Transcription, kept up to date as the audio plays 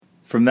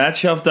From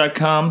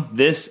thatshelf.com,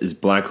 this is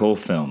Black Hole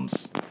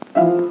Films.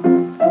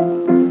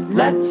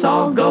 Let's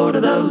all go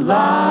to the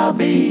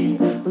lobby.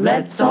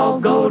 Let's all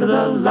go to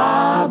the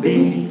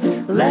lobby.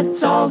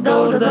 Let's all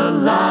go to the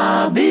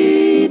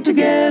lobby to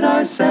get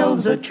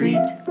ourselves a treat.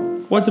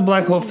 What's a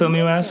black hole film,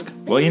 you ask?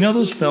 Well, you know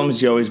those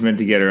films you always meant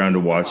to get around to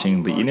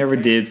watching, but you never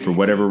did for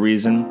whatever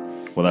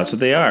reason? Well, that's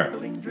what they are.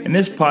 And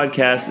this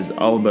podcast is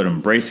all about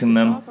embracing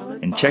them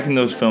and checking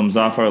those films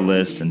off our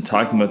lists and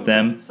talking about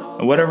them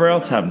and whatever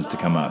else happens to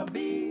come up.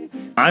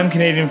 I'm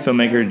Canadian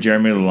filmmaker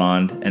Jeremy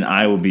Lalonde, and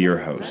I will be your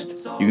host.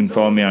 You can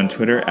follow me on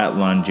Twitter at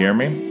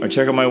LonJeremy, or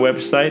check out my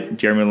website,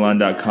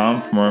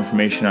 jeremylalonde.com, for more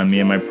information on me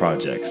and my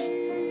projects.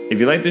 If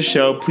you like this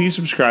show, please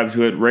subscribe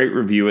to it, rate,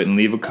 review it, and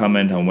leave a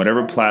comment on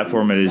whatever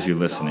platform it is you're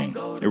listening.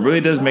 It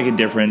really does make a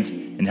difference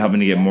in helping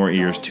to get more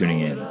ears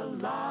tuning in.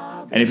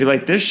 And if you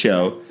like this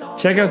show,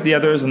 check out the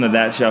others on the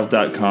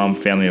thatshelf.com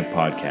family of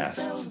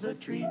podcasts.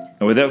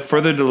 And without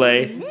further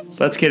delay,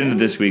 let's get into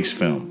this week's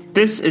film.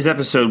 This is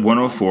episode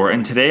 104,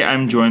 and today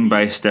I'm joined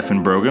by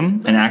Stephen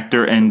Brogan, an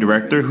actor and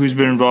director who's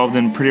been involved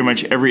in pretty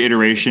much every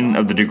iteration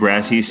of the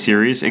Degrassi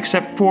series,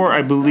 except for,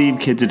 I believe,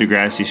 Kids of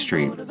Degrassi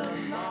Street.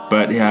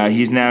 But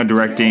he's now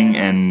directing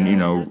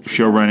and,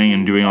 show running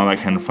and doing all that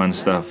kind of fun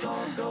stuff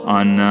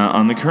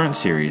on the current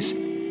series.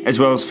 As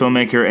well as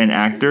filmmaker and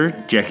actor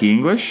Jackie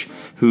English,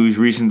 whose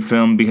recent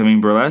film Becoming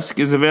Burlesque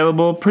is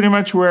available pretty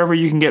much wherever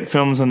you can get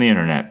films on the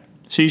internet.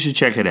 So you should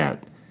check it out.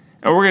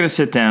 And we're going to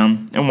sit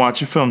down and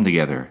watch a film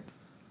together.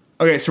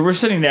 Okay, so we're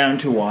sitting down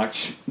to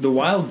watch The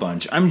Wild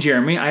Bunch. I'm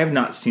Jeremy. I have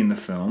not seen the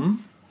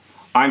film.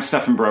 I'm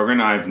Stephen Brogan.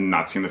 I've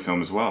not seen the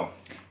film as well.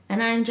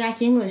 And I'm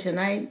Jack English, and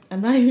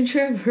I'm not even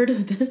sure I've heard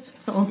of this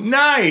film.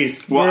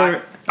 Nice! Well,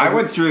 I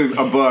went through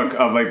a book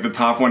of the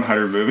top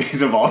 100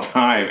 movies of all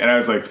time, and I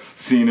was like,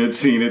 seen it.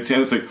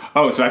 It's like,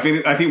 oh, so I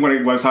think when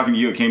I was talking to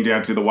you, it came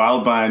down to The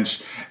Wild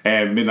Bunch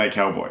and Midnight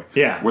Cowboy.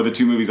 Yeah, were the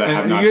two movies I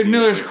have not seen.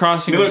 Miller's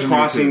Crossing. Miller's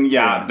Crossing,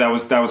 yeah, that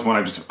was one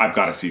I've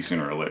got to see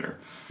sooner or later.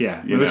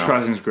 Yeah, Miller's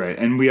Crossing is great,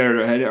 and we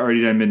had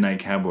already done Midnight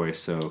Cowboy.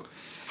 So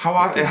how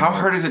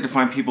hard is it to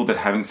find people that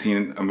haven't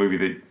seen a movie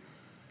that?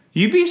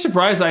 You'd be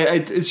surprised.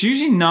 It's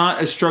usually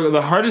not a struggle.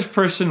 The hardest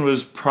person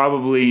was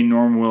probably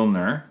Norm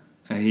Wilner.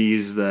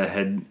 He's the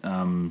head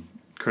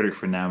critic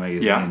for Now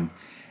Magazine. Yeah.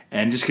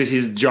 And just because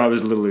his job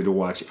is literally to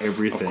watch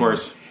everything. Of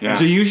course, yeah. And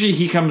so usually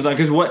he comes on,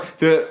 because what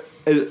the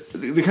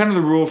kind of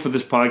the rule for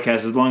this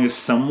podcast, as long as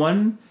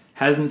someone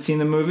hasn't seen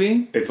the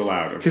movie, it's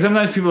allowed. Because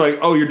sometimes people are like,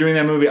 oh, you're doing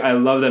that movie, I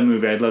love that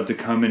movie, I'd love to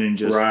come in and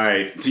just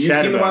right. So you've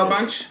seen The Wild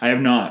Bunch? I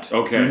have not.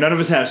 Okay. No, none of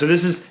us have. So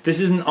this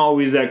isn't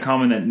always that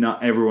common that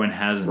not everyone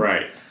hasn't.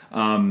 Right.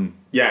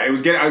 Yeah, I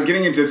was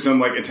getting into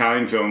some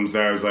Italian films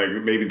that I was like,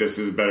 maybe this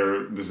is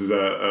better. This is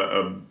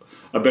a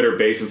better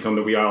base of film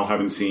that we all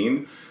haven't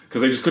seen,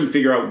 because I just couldn't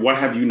figure out what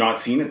have you not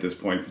seen at this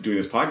point doing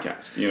this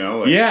podcast.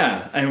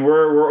 Yeah, and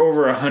we're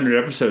over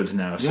 100 episodes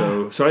now.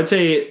 So I'd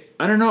say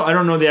I don't know. I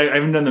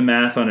haven't done the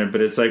math on it, but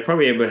it's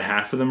probably about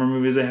half of them are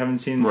movies I haven't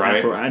seen,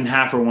 right? And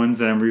half are ones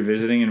that I'm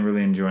revisiting and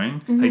really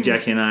enjoying. Mm-hmm. Like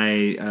Jackie and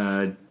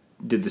I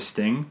did The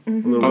Sting a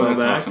little while while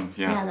that's back. Awesome.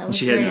 Yeah, that was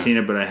she great. hadn't seen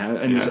it, but I have.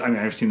 And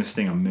I've seen The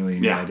Sting a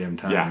million goddamn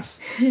times.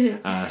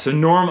 Yeah. So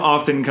Norm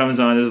often comes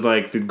on as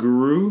the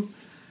guru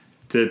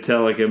to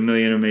tell a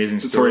million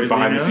amazing stories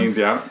behind the scenes.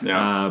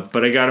 Yeah.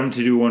 But I got him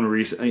to do one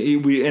recently.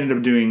 We ended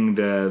up doing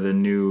the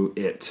new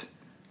It,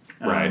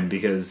 right?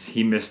 Because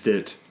he missed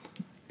it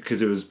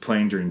because it was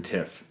playing during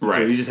TIFF. Right.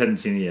 So he just hadn't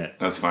seen it yet.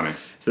 That's funny.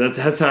 So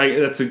that's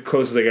the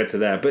closest I got to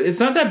that. But it's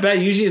not that bad.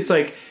 Usually it's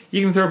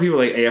you can throw people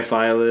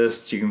AFI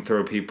lists. You can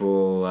throw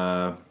people,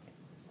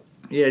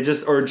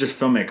 just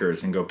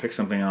filmmakers and go pick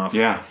something off.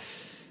 Yeah.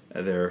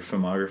 Their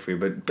filmography.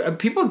 But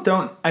people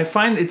don't. I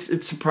find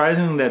it's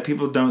surprising that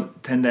people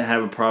don't tend to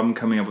have a problem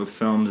coming up with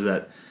films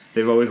that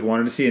they've always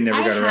wanted to see and never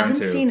got around to. I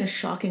haven't seen a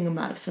shocking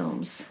amount of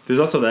films. There's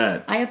also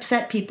that. I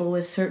upset people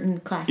with certain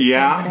classic films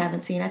that I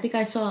haven't seen. I think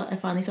I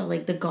finally saw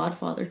The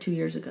Godfather 2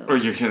 years ago. Oh,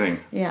 you're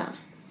kidding. Yeah.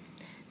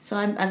 So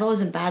I've always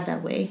been bad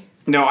that way.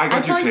 No, I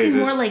go through phases.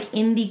 I'd probably see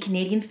more indie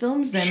Canadian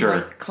films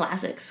than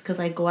classics, because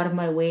I go out of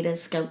my way to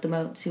scout them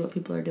out, see what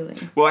people are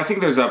doing. Well, I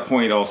think there's that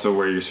point also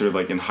where you're sort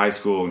of in high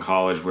school and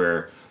college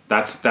where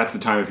that's the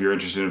time, if you're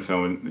interested in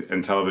film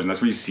and television, that's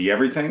where you see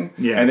everything.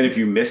 Yeah. And then if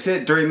you miss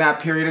it during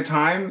that period of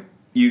time,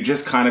 you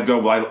just kind of go,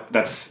 well,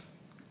 it's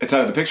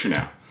out of the picture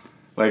now.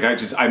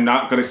 I'm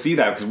not going to see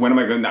that, because when am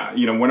I going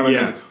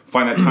to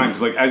find that time?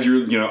 Because as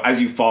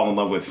you fall in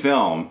love with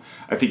film,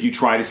 I think you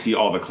try to see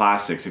all the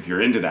classics if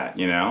you're into that.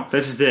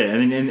 That's just it.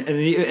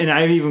 And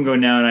I even go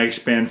now and I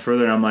expand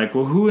further. And I'm like,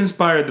 well, who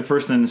inspired the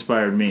person that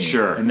inspired me?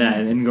 Sure.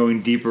 And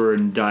going deeper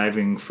and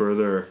diving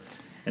further.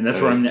 And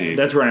that's where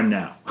I'm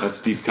now. That's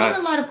deep I've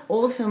cuts. seen a lot of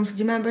old films. Do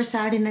you remember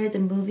Saturday Night at the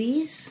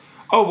Movies?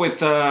 Oh,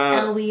 with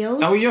Ellie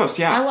Yost? Ellie Yost,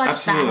 yeah. I watched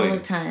absolutely. that all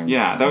the time.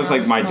 Yeah, that was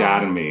my small.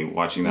 dad and me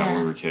watching that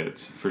when we were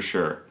kids, for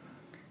sure.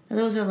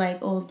 Those are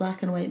old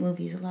black and white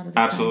movies a lot of the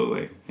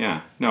Absolutely, time.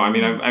 yeah. No, I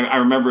mean, I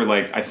remember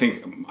I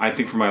think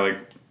for my I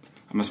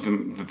must have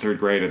been the third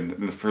grade, and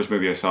the first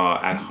movie I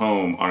saw at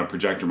home on a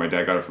projector, my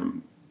dad got it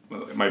from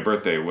my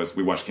birthday was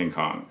we watched King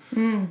Kong,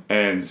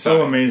 and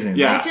so amazing!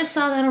 Yeah, I just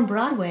saw that on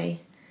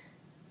Broadway,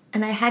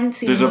 and I hadn't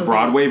seen. There's a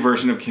Broadway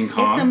version of King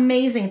Kong. It's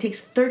amazing. It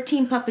takes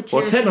 13 puppeteers.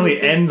 Well, it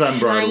technically ends on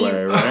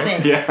Broadway,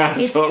 right? Yeah,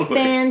 it's totally.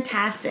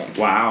 Fantastic.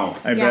 Wow,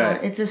 I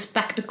bet it's a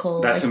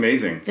spectacle. That's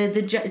amazing.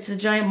 It's a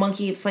giant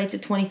monkey. It fights a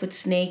 20-foot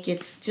snake.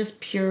 It's just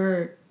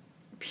pure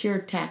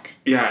tech.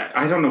 Yeah,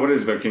 I don't know what it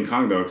is about King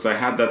Kong though, because I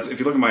had if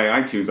you look at my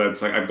iTunes,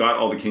 it's like I've got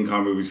all the King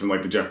Kong movies from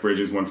like the Jeff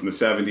Bridges one from the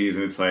 70s,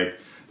 and it's like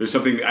there's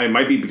something. It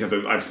might be because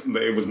it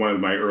was one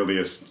of my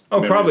earliest.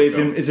 Oh, probably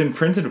it's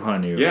imprinted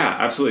upon you. Yeah,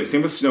 absolutely.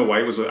 Same with Snow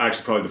White was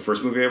actually probably the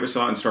first movie I ever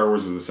saw, and Star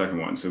Wars was the second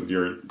one. So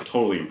you're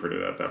totally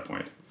imprinted at that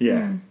point.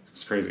 Yeah,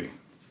 it's crazy,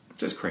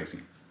 just crazy.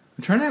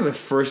 I'm trying to have the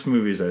first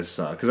movies I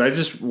saw because I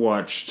just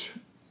watched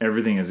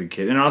everything as a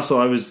kid, and also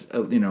I was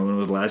one of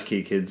those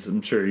latchkey kids.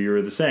 I'm sure you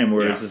were the same,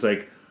 where it's just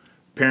like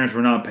parents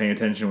were not paying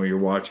attention to what you're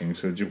watching,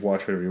 so just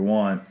watch whatever you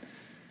want.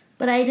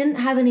 But I didn't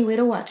have any way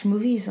to watch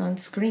movies on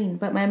screen.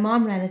 But my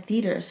mom ran a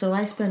theater, so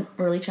I spent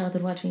early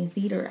childhood watching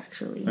theater,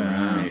 actually.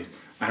 Right.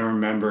 I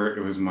remember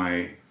it was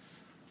I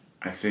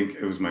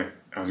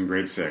was in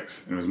grade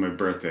 6, and it was my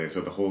birthday, so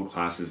the whole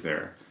class is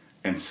there.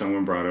 And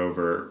someone brought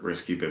over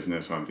Risky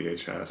Business on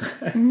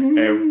VHS.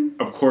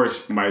 And, of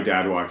course, my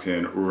dad walked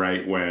in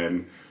right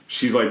when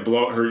she's like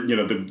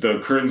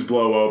the curtains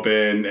blow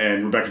open,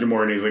 and Rebecca De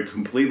Mornay is like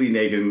completely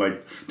naked, and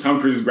like Tom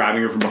Cruise is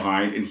grabbing her from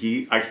behind, and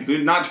he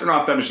could not turn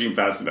off that machine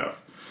fast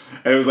enough.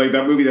 And it was like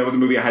that was a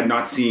movie I had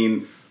not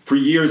seen for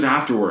years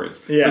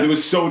afterwards. Yeah, because it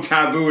was so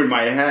taboo in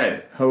my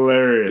head.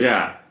 Hilarious.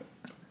 Yeah,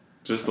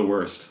 just the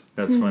worst.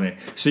 That's funny.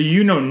 So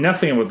you know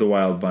nothing about The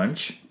Wild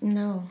Bunch.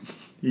 No.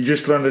 You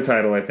just learned the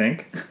title, I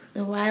think.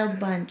 The Wild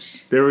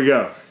Bunch. There we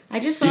go. I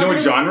just saw. Do you know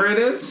what genre it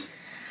is?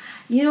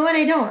 You know what?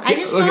 I don't. I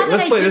just saw that.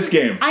 Let's play this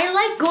game. I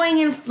like going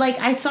in. Like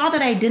I saw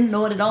that I didn't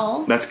know it at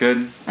all, That's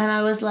good. and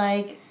I was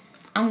like,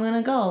 I'm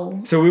gonna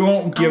go. So we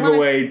won't give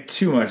away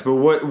too much, but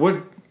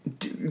what?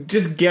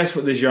 Just guess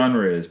what the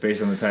genre is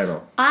based on the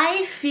title.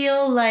 I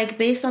feel like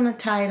based on the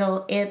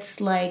title,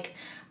 it's like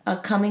a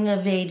coming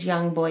of age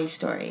young boy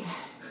story.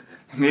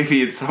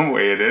 Maybe in some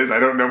way it is. I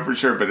don't know for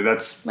sure, but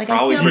that's Like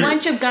probably I see a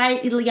bunch of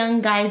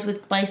young guys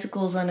with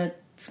bicycles on a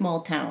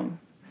small town.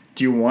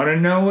 Do you want to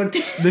know what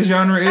the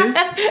genre is?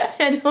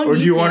 I don't Or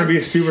do you need want to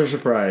be super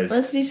surprised?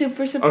 Let's be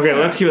super surprised. Okay,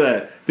 let's keep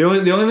that. The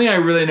only thing I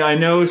really know, I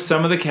know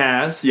some of the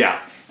cast. Yeah.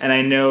 And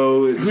I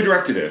know... Who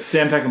directed it?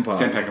 Sam Peckinpah.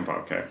 Sam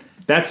Peckinpah, okay.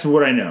 That's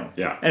what I know.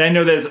 Yeah. And I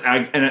know that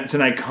it's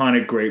an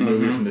iconic, great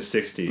movie from the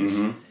 60s.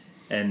 Mm-hmm.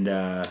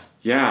 And...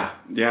 Yeah.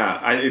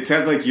 It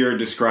sounds like you're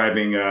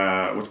describing...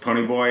 what's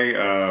Pony Boy?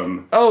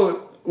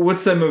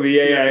 What's that movie?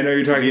 Yeah, I know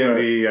you're talking about.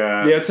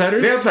 The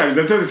Outsiders? The Outsiders.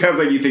 That's what it sounds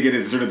like you think it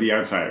is, sort of The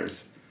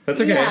Outsiders. That's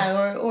okay.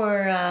 Yeah,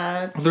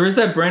 or there is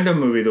that Brando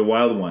movie, the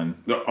Wild One.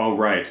 Oh,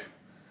 right.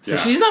 So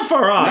she's not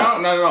far off.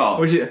 No, not at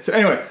all. So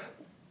anyway,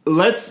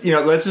 let's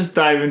just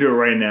dive into it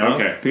right now.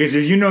 Okay. Because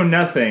if you know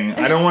nothing,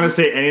 I don't want to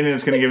say anything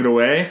that's going to give it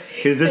away,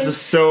 because this is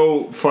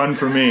so fun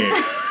for me.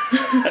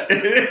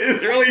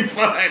 It's really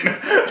fun.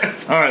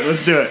 All right,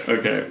 let's do it.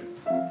 Okay.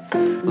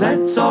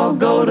 Let's all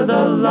go to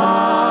the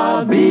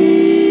lobby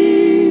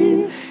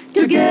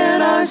to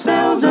get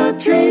ourselves a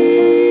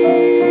treat.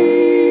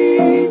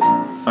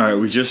 All right,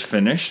 we just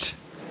finished.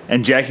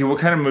 And Jackie, what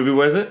kind of movie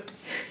was it?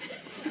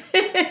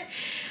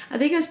 I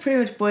think it was pretty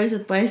much Boys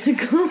with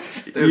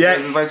Bicycles. Yeah,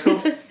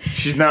 Bicycles?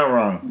 She's not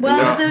wrong.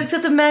 Well,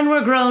 except the men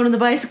were grown and the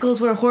bicycles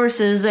were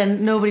horses,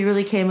 and nobody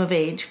really came of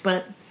age.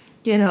 But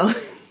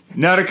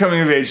Not a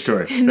coming of age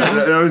story.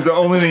 That was the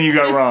only thing you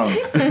got wrong.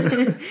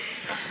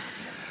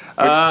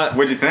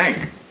 What'd you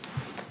think?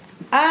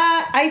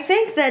 I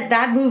think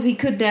that movie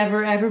could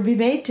never ever be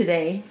made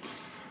today.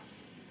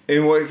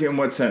 In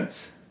what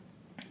sense?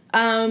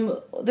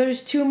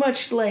 There's too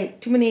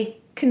many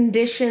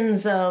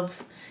conditions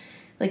of,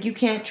 like, you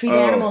can't treat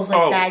animals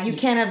like that. You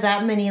can't have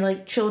that many,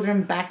 like,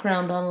 children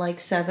background on, like,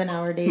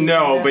 7-hour days.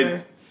 No,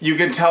 but you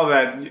can tell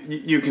that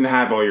you can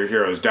have all your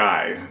heroes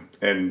die,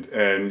 and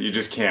you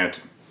just can't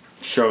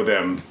show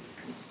them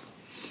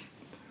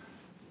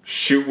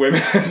shoot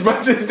women as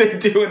much as they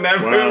do in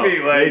that movie.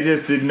 Like, they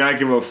just did not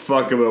give a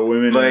fuck about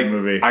women in the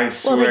movie. I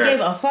swear. Well, they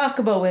gave a fuck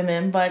about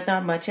women, but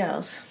not much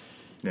else.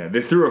 Yeah,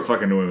 they threw a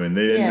fuck into women.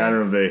 They didn't. Yeah. I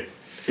don't know if they.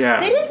 Yeah.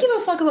 They didn't give a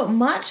fuck about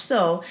much,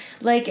 though.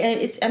 Like,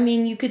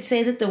 you could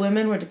say that the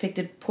women were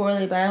depicted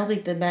poorly, but I don't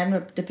think the men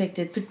were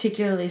depicted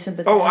particularly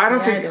sympathetically. Oh, I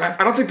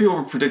don't think people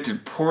were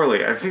predicted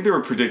poorly. I think they were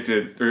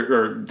predicted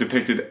or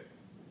depicted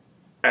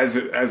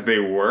as they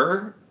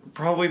were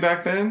probably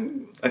back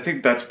then. I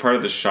think that's part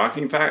of the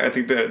shocking fact. I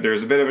think that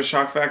there's a bit of a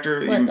shock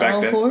factor even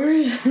back then.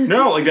 Whores?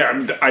 No, like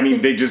that. I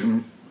mean, they just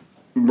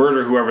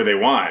murder whoever they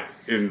want.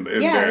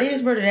 They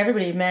just murdered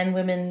everybody: men,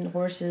 women,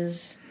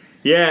 horses.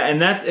 Yeah,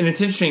 and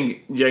it's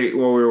interesting.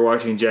 While we were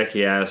watching,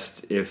 Jackie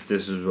asked if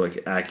this was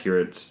like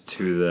accurate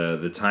to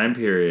the time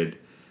period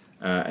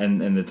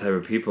and the type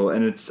of people,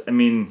 and it's. I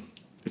mean,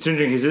 it's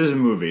interesting because this is a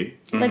movie.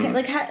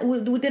 Like how,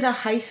 did a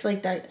heist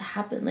like that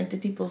happen? Like,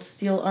 did people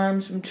steal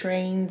arms from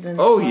trains and?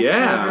 Oh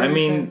yeah, I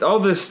mean all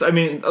this. I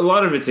mean, a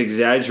lot of it's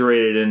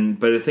exaggerated,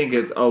 but I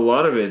think a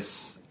lot of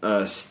it's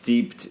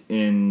steeped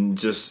in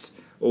just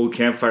old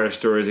campfire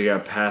stories that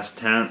got passed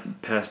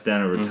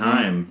down over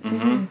time.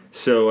 Mm-hmm.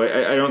 So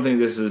I don't think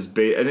this is.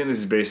 I think this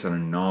is based on a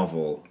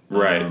novel,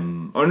 right?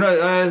 Sam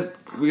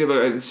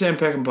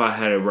Peckinpah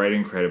had a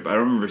writing credit, but I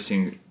don't remember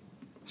seeing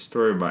a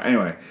story about.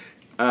 Anyway,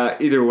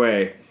 either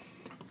way.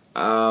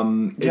 I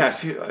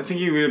think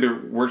you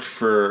either worked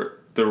for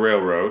the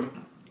railroad,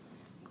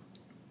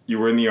 you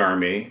were in the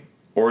army,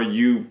 or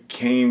you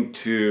came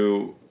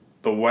to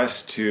the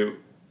West to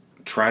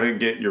try to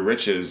get your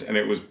riches, and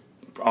it was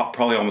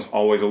probably almost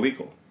always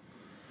illegal.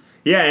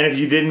 Yeah, and if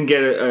you didn't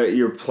get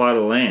your plot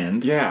of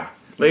land... Yeah.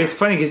 It's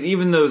funny, because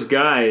even those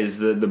guys,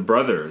 the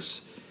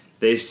brothers,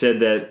 they said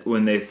that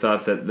when they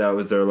thought that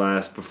was their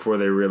last, before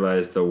they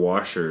realized the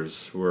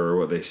washers were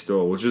what they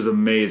stole, which was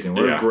amazing.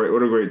 What a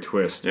great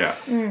twist. Yeah.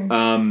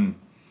 That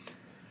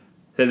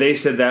they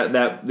said that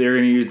they're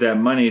going to use that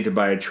money to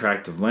buy a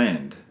tract of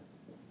land.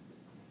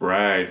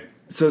 Right.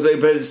 So it's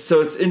like,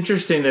 it's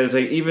interesting that it's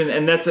like even,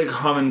 and that's a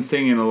common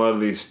thing in a lot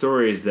of these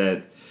stories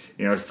that,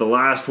 it's the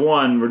last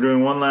one. We're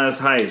doing one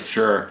last heist.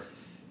 Sure.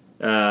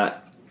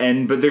 But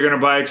they're going to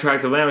buy a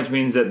tract of land, which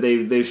means that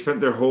they've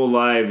spent their whole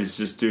lives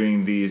just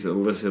doing these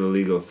illicit,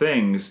 illegal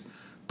things,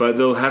 but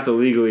they'll have to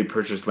legally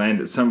purchase land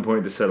at some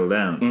point to settle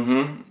down.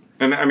 Mm-hmm.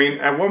 And I mean,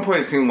 at one point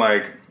it seemed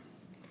like,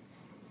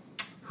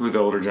 who were the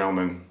older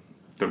gentlemen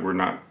that were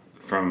not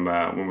from,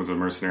 when was a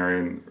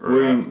mercenary?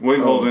 William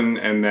Holden,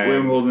 and then...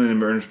 William Holden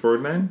and Ernest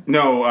Borgnine?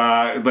 No,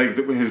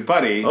 his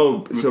buddy.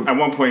 Oh, so... At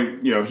one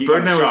point, he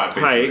Borgnine got shot,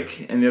 was Pike,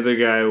 basically. And the other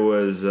guy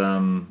was...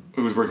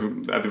 Who was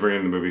working, at the very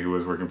end of the movie, who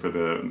was working for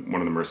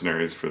one of the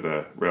mercenaries for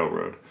the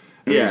railroad.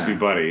 And they used to be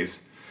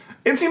buddies.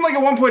 It seemed like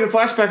at one point in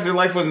flashbacks their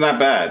life wasn't that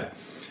bad.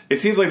 It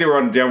seems like they were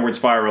on a downward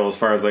spiral as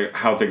far as like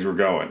how things were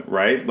going,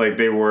 right? Like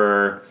they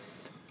were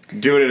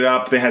doing it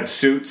up. They had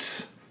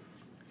suits.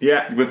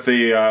 Yeah, with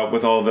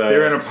all the...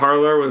 They're in a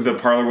parlor with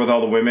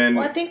all the women.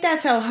 Well, I think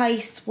that's how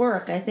heists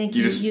work. I think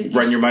you just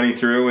run your money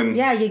through and...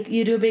 Yeah,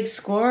 you do a big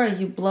score,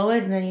 you blow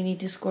it, and then you need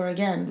to score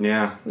again.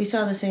 Yeah. We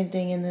saw the same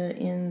thing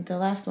in the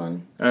last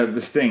one. The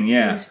Sting,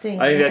 yeah. The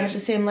Sting. I think they that's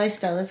had the same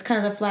lifestyle. It's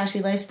kind of the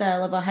flashy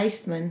lifestyle of a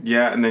heistman.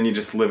 Yeah, and then you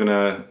just live in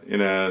a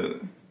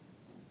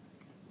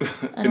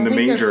I don't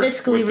think they're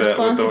fiscally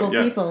responsible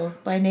people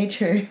by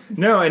nature.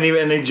 No, and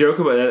they joke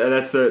about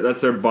that. That's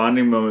their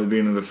bonding moment at the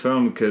beginning of the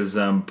film, because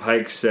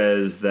Pike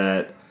says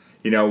that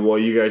while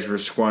you guys were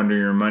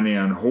squandering your money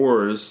on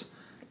whores,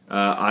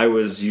 I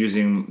was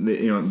using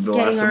the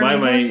last of my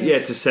money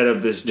to set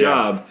up this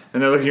job.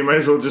 And they're like, you might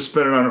as well just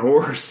spend it on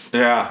whores.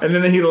 Yeah, and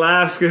then he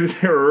laughs because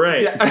they were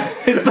right. Yeah.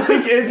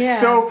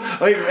 It's so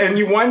like, and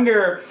you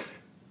wonder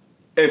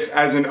if,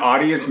 as an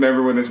audience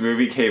member, when this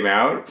movie came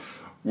out,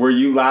 were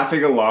you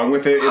laughing along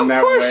with it in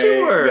that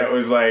way that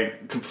was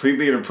like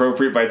completely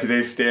inappropriate by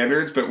today's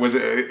standards? But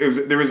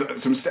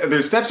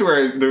there's steps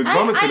where there's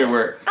moments in it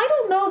where I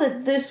don't know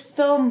that this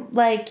film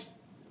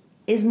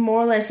is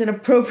more or less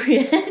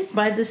inappropriate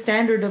by the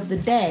standard of the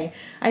day.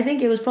 I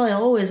think it was probably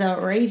always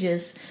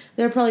outrageous.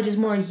 They're probably just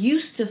more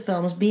used to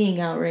films being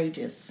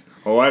outrageous.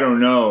 Oh, I don't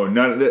know.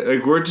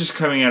 We're just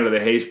coming out of the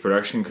Hays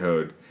Production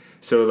Code,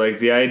 so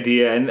the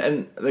idea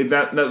and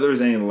that there was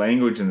any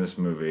language in this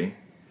movie.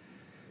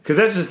 Because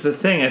that's just the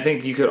thing. I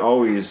think you could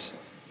always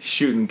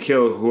shoot and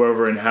kill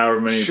whoever and however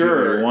many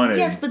people you wanted.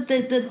 Yes, but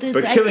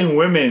killing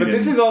women. But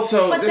this is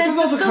also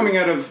coming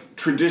out of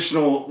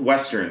traditional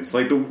westerns.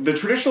 Like the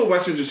traditional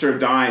westerns are sort of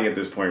dying at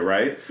this point,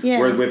 right? Yeah.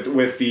 Where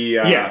with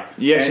the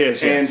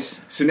yes. And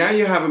so now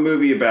you have a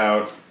movie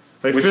about.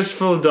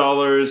 Fistful of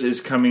Dollars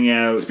is coming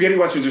out. Spaghetti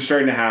westerns are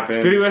starting to happen.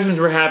 Spaghetti westerns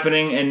were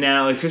happening, and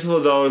now Fistful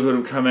of Dollars would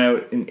have come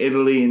out in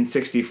Italy in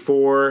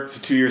 '64.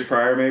 So 2 years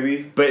prior,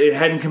 maybe? But it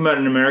hadn't come out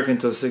in America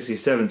until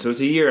 '67, so it's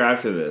a year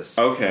after this.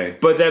 Okay.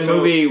 But that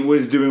movie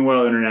was doing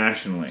well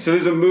internationally. So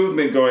there's a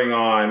movement going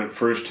on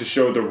to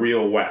show the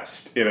real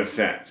West, in a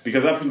sense.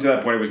 Because up until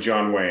that point, it was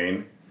John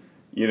Wayne,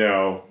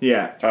 Yeah.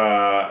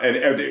 And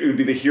it would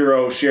be the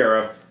hero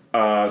sheriff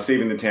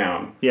saving the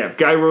town. Yeah,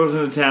 guy rolls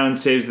into town,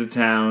 saves the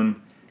town,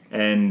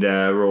 and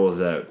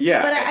rolls out.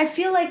 Yeah, but I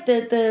feel like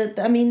the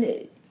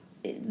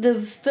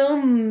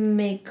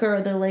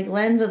filmmaker, the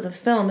lens of the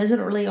film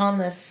isn't really on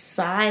the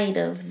side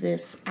of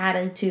this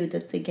attitude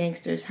that the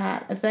gangsters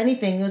had. If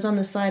anything, it was on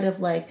the side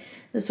of the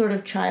sort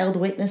of child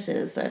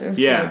witnesses that are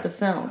throughout the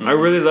film. I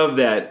really love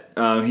that.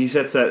 He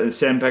sets that.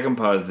 Sam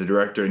Peckinpah is the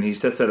director, and he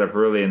sets that up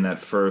early in that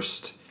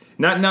first.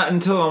 Not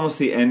until almost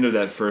the end of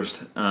that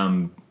first,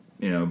 heist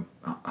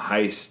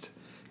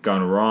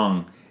gone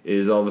wrong.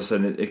 Is all of a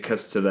sudden it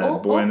cuts to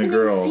that boy and the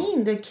girl.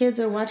 Scene, the kids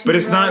are watching. But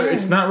it's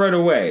not right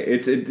away.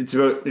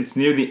 It's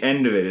near the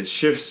end of it. It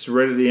shifts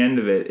right at the end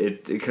of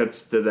it. It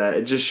cuts to that.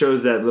 It just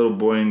shows that little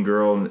boy and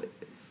girl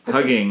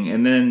hugging,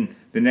 and then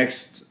the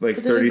next 30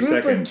 seconds. There's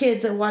a group of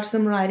kids that watch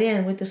them ride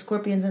in with the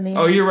scorpions and the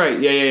ants. Oh, you're right.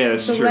 Yeah.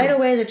 That's so true. right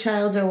away the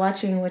childs are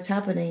watching what's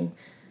happening,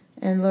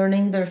 and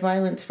learning their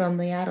violence from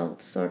the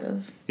adults, sort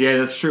of. Yeah,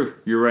 that's true.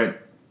 You're right.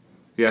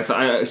 Yeah,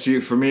 I see.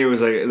 For me, it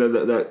was like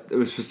that. It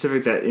was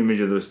specific, that image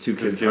of those two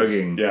kids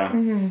hugging. Yeah,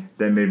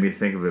 That made me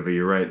think of it. But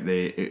you're right.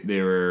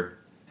 They were,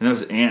 and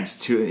those ants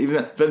too.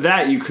 Even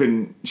that you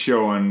couldn't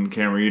show on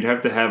camera. You'd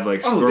have to have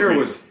like. Oh, there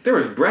was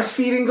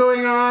breastfeeding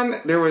going on.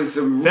 There was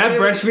that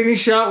breastfeeding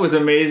shot was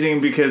amazing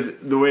because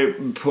the way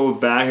it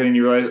pulled back, and then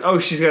you realize, oh,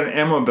 she's got an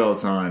ammo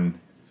belt on.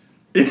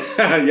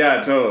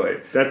 Yeah,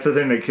 totally. That's the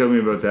thing that killed me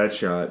about that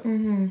shot.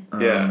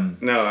 Mm-hmm.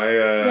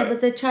 Yeah,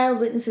 but the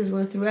child witnesses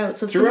were throughout.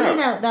 So to me,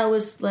 that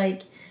was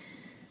like.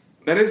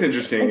 That is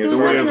interesting. Like, there was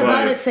nothing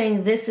about it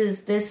saying this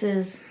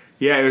is.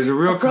 Yeah, it was a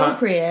real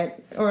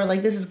appropriate or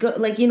like this is good.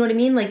 Like, you know what I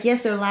mean? Like,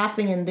 yes, they're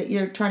laughing and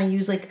you're trying to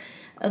use like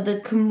the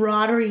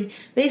camaraderie.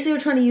 Basically, we're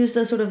trying to use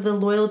the sort of the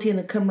loyalty and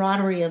the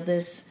camaraderie of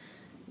this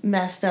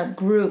messed up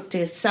group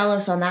to sell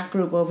us on that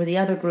group over the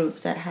other group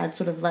that had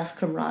sort of less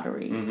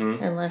camaraderie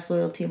and less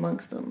loyalty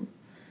amongst them.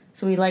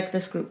 So we like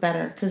this group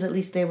better because at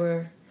least they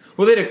were.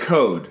 Well, they had a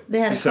code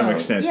to some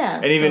extent. Yeah,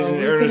 and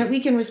even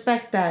we can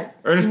respect that.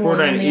 Ernest more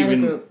Borgnine than the other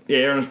group.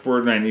 Ernest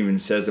Borgnine even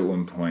says at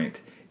one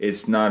point,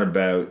 it's not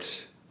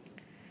about.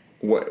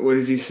 What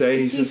does he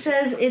say? He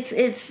says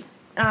it's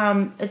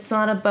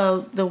not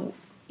about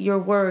your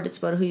word. It's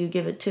about who you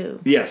give it to.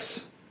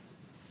 Yes.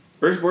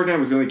 Ernest Borgnine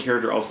was the only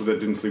character also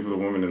that didn't sleep with a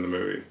woman in the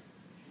movie.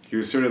 He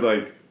was sort of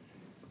like,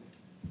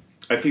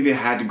 I think they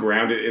had to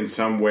ground it in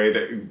some way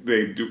that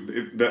they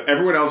do.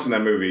 Everyone else in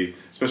that movie,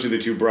 especially the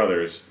two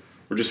brothers,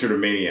 were just sort of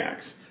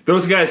maniacs.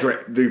 Those guys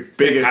were the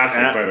biggest.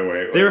 Fantastic, by the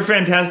way. They were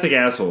fantastic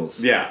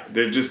assholes. Yeah,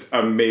 they're just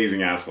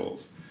amazing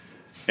assholes.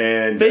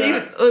 And they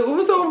even, what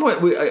was the one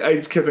point? I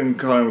just kept on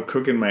calling him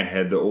Cook in my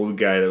head. The old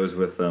guy that was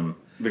with them.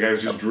 The guy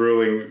was just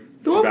drooling.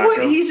 The one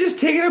point, he's just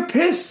taking a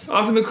piss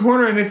off in the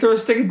corner, and they throw a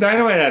stick of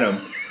dynamite at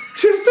him.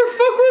 Just to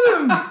fuck with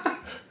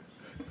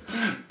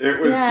him.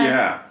 It was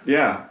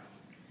yeah.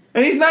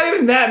 And he's not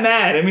even that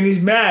mad. I mean, he's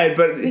mad,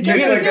 but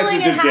that's just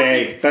a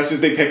day. That's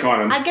just they pick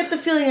on him. I get the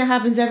feeling it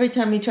happens every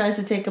time he tries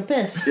to take a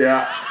piss.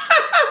 Yeah.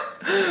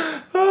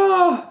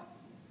 Oh,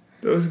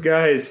 those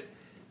guys.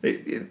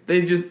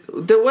 They just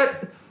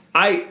what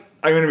I'm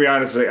going to be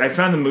honest. Like, I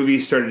found the movie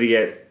started to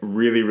get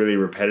really, really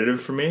repetitive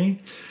for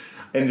me,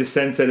 in the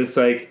sense that it's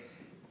like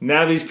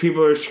now these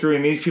people are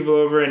screwing these people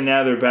over, and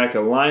now they're back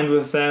aligned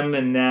with them,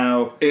 and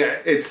now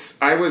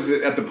I was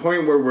at the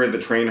point where we're at the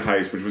train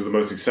heist, which was the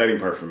most exciting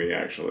part for me,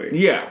 actually.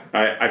 Yeah,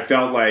 I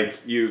felt like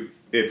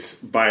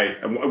it's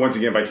once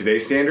again by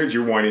today's standards,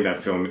 you're winding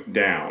that film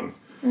down.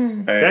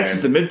 That's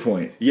just the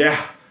midpoint.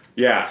 Yeah.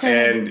 Yeah,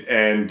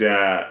 and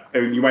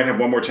you might have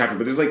one more chapter,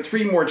 but there's like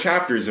 3 more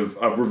chapters of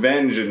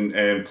revenge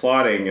and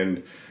plotting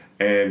and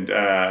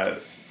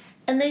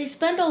they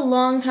spend a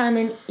long time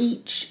in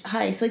each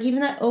heist. Like even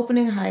that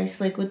opening heist,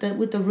 like with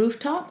the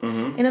rooftop.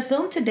 Mm-hmm. In a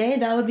film today,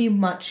 that would be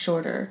much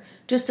shorter,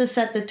 just to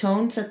set the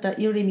tone, you know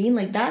what I mean?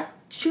 Like that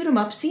shoot 'em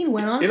up scene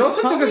went on. It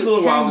also took us a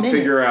little while to minutes.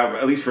 figure out,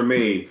 at least for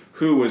me,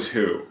 who was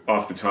who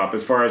off the top,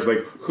 as far as like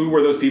who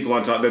were those people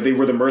on top, that they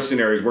were the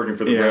mercenaries working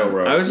for the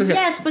railroad.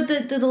 Yes, but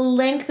the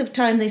length of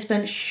time they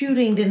spent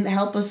shooting didn't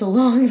help us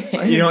along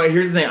there. You know,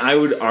 here's the thing.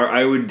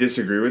 I would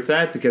disagree with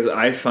that, because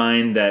I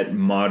find that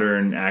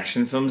modern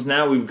action films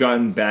now, we've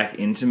gotten back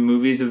into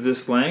movies of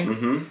this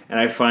length, and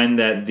I find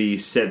that the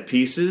set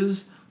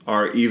pieces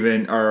are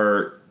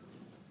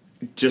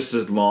just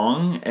as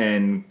long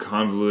and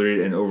convoluted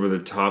and over the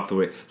top the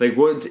way. Like,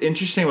 what's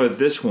interesting about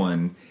this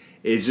one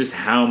is just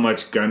how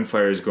much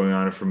gunfire is going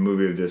on for a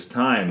movie of this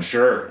time.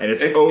 Sure, and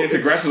it's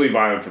aggressively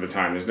violent for the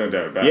time. There's no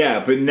doubt about it.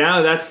 Yeah, but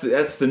now that's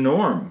the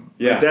norm.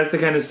 Yeah, like, that's the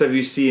kind of stuff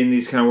you see in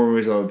these kind of war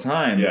movies all the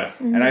time. Yeah,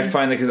 and I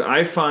find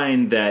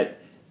that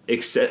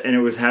and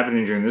it was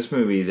happening during this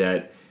movie,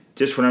 that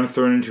just when I'm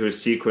thrown into a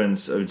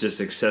sequence of just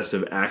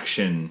excessive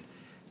action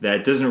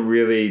that doesn't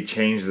really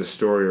change the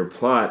story or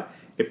plot,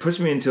 it puts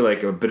me into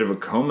like a bit of a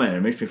coma and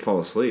it makes me fall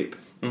asleep.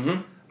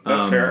 Mm-hmm.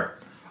 That's fair.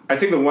 I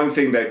think the one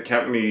thing that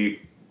kept me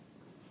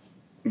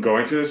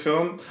going through this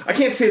film, I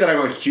can't say that I'm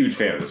a huge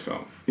fan of this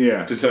film.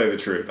 Yeah, to tell you the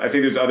truth, I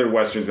think there's other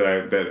westerns that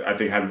I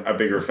think had a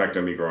bigger effect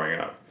on me growing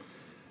up,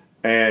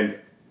 and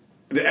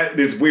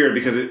it's weird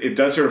because it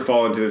does sort of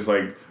fall into this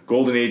like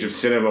golden age of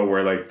cinema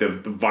where like the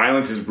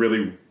violence is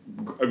really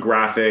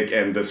graphic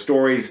and the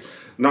story's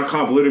not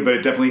convoluted, but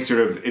it definitely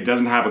it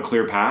doesn't have a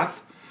clear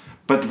path.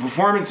 But the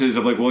performances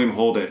of like William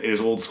Holden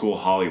is old school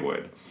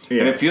Hollywood,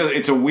 and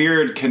it's a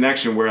weird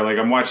connection where like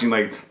I'm watching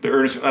like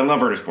I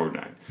love Ernest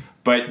Borgnine,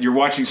 but you're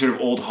watching sort of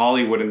old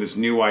Hollywood and this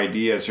new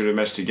idea sort of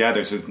meshed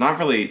together. So it's not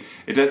really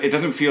it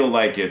doesn't feel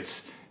like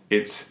it's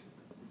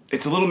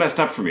a little messed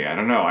up for me. I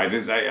don't know. I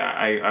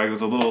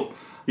was a little.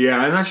 Yeah,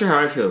 I'm not sure how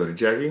I feel about it,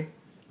 Jackie.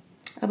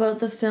 About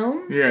the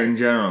film? Yeah, in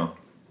general.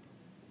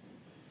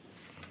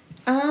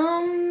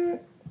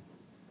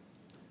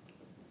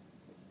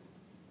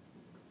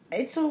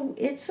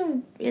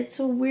 It's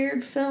a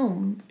weird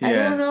film. Yeah. I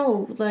don't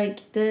know.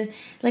 Like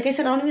I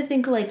said, I don't even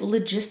think like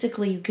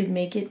logistically you could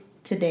make it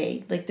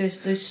today. Like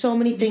there's so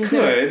many things.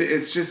 Could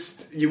it's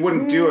just you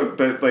wouldn't do it,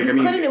 but like I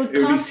mean, couldn't, it would be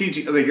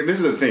CG. Like this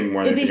is the thing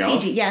more than It'd be anything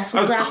else. CG, yes,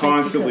 I was graphics,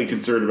 constantly you could.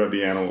 concerned about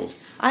the animals.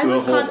 I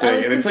was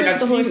concerned with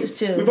the horses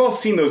too. We've all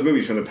seen those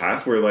movies from the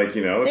past where like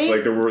it's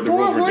like the rules were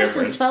different. 4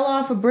 horses fell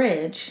off a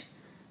bridge.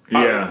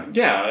 Yeah.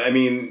 Yeah, I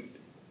mean,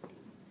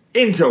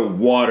 Into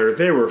water.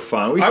 They were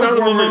fun. We I saw was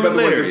them more worried a about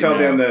the ones later, that fell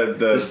down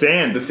the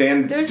sand. The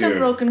sand. There's dune. some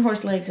broken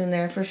horse legs in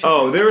there for sure.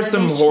 Oh, there were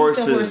some they shoot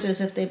horses. the horses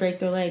if they break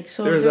their legs.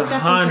 So There's definitely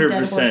some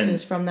dead 100%.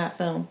 horses from that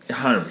film.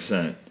 100%.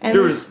 And There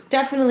there's was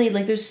definitely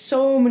there's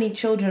so many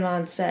children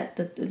on set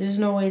that there's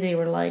no way they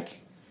were like.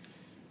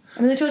 I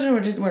mean, the children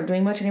weren't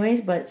doing much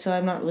anyways, but so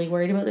I'm not really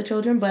worried about the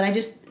children. But I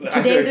just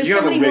today there's you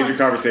so have many a major more.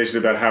 conversation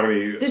about how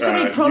many There's so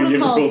many union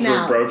protocols rules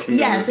now. were broken.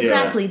 Yes,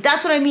 exactly.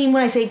 That's what I mean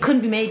when I say it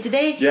couldn't be made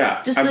today.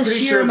 Yeah, just I'm the pretty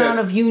sheer sure amount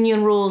that- of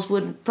union rules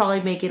would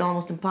probably make it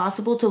almost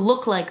impossible to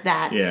look like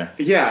that. Yeah.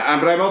 Yeah,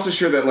 but I'm also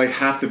sure that like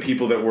half the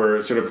people that were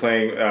sort of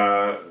playing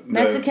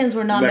Mexicans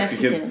were not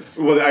Mexicans.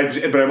 Well,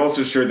 but I'm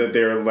also sure that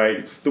they're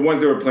like the ones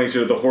that were playing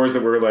sort of the whores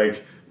that were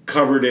like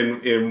covered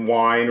in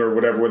wine or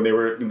whatever when they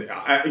were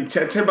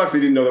 $10. They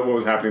didn't know that what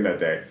was happening that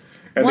day,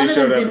 and One they of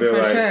them showed up. did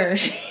They're for like,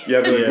 sure.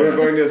 yeah, they're like, we're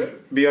going to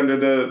be under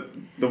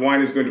the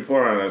wine is going to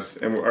pour on us,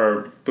 and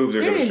our boobs are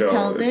They going to didn't show.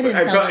 tell- they It's didn't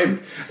like- tell I them.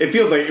 felt- it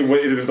feels like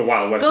it was the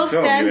Wild West Go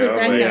film. stand you know? with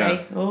that Like,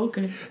 guy. Oh,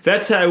 okay.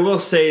 That's I will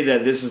say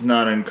that this is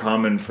not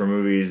uncommon for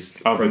movies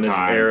Of from the this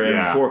time, era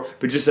yeah. and before.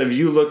 But just if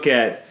you look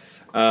at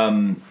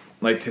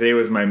like today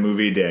was my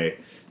movie day.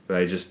 But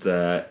I just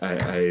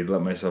I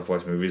let myself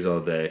watch movies all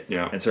day.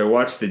 Yeah. And so I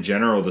watched The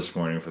General this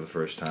morning for the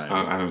first time.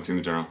 I haven't seen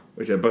The General.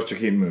 Which is a Buster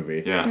Keaton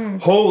movie. Yeah.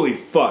 Holy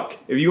fuck.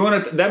 If you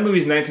want to that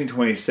movie's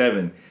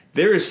 1927.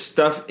 There is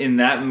stuff in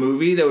that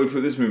movie that would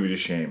put this movie to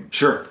shame.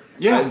 Sure.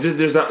 Yeah.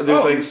 There's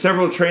like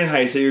several train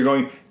heists that you're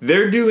going,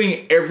 they're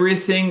doing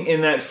everything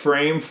in that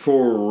frame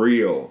for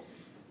real.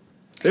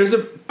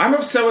 I'm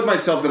upset with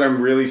myself that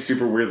I'm really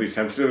super weirdly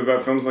sensitive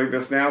about films like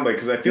this now, like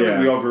because I feel like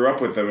we all grew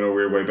up with them in a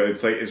weird way, but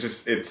it's like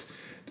it's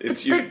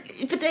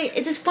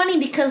It's funny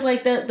because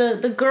like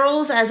the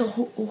girls as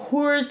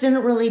whores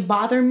didn't really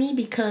bother me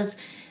because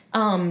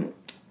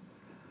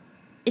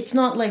it's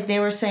not like they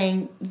were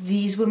saying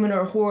these women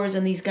are whores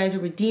and these guys are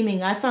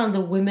redeeming. I found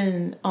the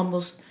women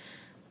almost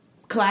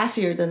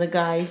classier than the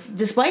guys,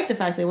 despite the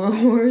fact they were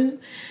whores.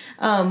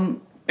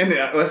 and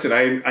listen,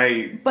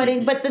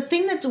 But the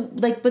thing that's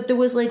like, but there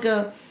was like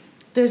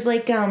there's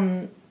like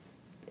the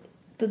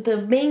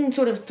main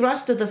sort of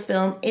thrust of the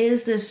film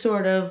is this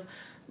sort of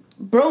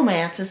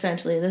bromance,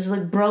 essentially. There's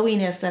like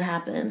broiness that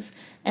happens,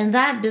 and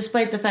that,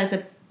 despite the fact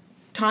that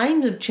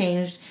times have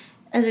changed,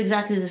 is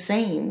exactly the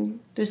same.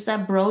 There's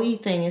that bro-y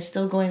thing is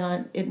still going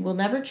on. It will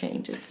never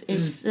change.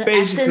 It's the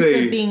essence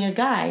of being a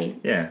guy.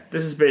 Yeah,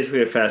 this is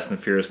basically a Fast and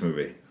the Furious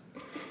movie.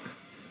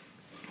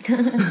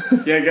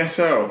 yeah, I guess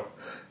so.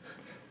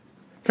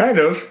 Kind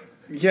of.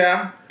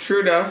 Yeah,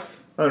 true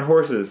enough. On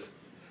horses.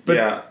 But,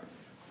 yeah.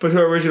 But to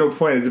our original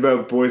point, it's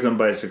about boys on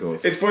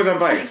bicycles. It's boys on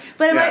bikes.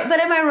 But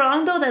am I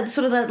wrong though? That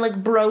sort of that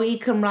like bro-y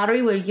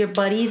camaraderie where your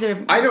buddies are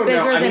bigger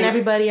than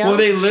everybody else. Well,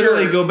 they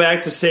literally go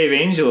back to save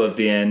Angel at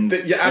the end.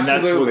 Yeah, absolutely. And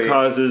that's what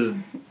causes.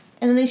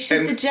 And then they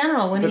shoot the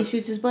general when he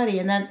shoots his buddy,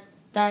 and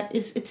that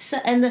is it's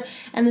and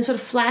the sort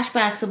of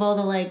flashbacks of all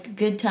the like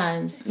good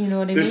times. You know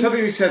what I mean? There's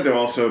something you said though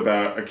also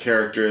about a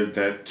character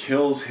that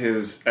kills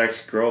his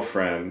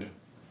ex-girlfriend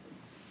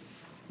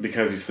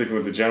because he's sleeping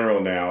with the general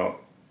now.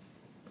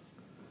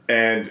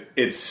 And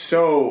it's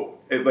so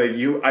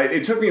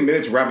it took me a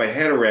minute to wrap my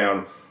head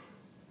around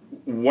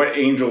what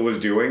Angel was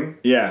doing.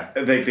 Yeah,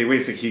 like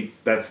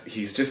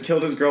he's just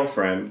killed his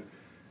girlfriend,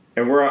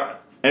 and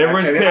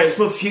everyone's pissed.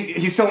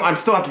 I'm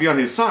still have to be on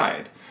his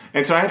side,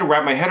 and so I had to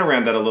wrap my head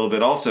around that a little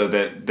bit. Also,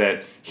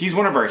 that he's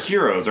one of our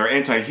heroes, our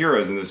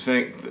anti-heroes in this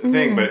thing.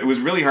 But it was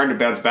really hard to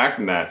bounce back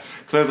from that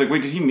because I was like,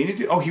 wait, did he mean to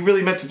do? Oh, he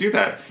really meant to do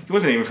that. He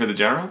wasn't aiming for the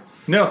general.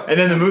 No, and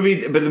then the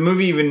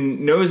movie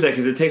even knows that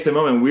because it takes a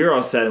moment. We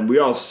all sat up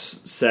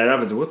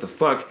and said, "What the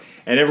fuck?"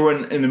 And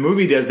everyone in the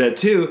movie does that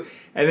too.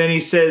 And then he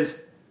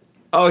says,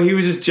 "Oh, he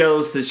was just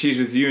jealous that she's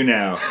with you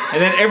now."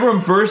 And then everyone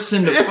bursts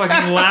into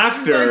fucking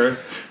laughter,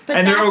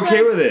 and they're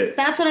okay with it.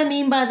 That's what I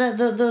mean by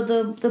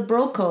the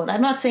bro code.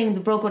 I'm not saying the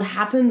bro code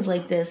happens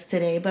like this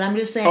today, but I'm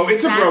just saying. Oh,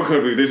 it's a bro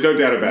code movie. There's no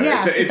doubt about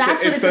it.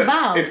 That's what it's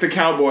about. It's the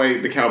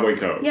cowboy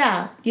code.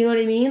 Yeah, you know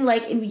what I mean.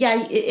 Like,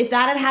 yeah, if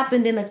that had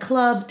happened in a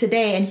club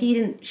today and he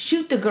didn't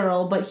shoot the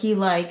girl, but he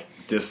like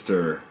dissed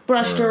her,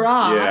 brushed her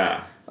off,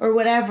 yeah, or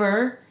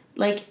whatever,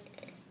 like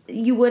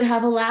you would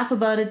have a laugh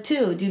about it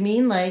too. Do you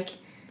mean like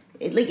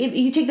if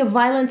you take the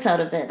violence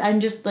out of it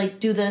and just like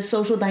do the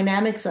social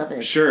dynamics of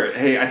it? Sure.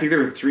 Hey, I think there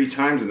were 3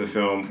 times in the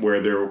film where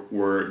there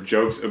were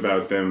jokes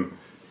about them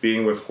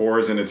being with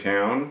whores in a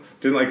town.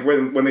 Didn't like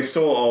when they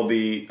stole all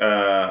the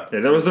that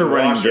was their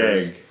running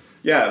gag.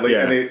 Yeah,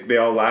 and they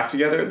all laughed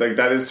together. Like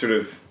that is sort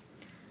of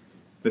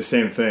the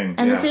same thing.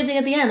 And the same thing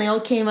at the end. They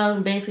all came out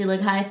and basically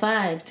like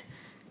high-fived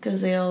because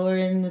they all were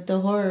in with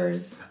the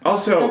horrors.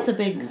 Also, that's a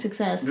big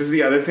success. This is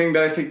the other thing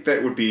that I think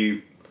that would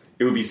be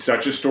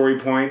such a story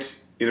point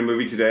in a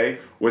movie today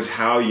was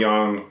how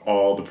young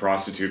all the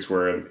prostitutes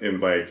were in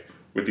like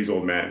with these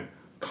old men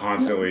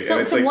constantly. So-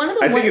 and it's so like one of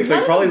the- I think it's one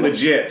like of probably the-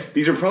 legit.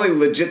 These are probably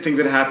legit things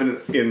that happened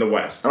in the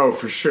West. Oh,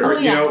 for sure. Oh,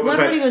 yeah. Well,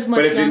 everybody was much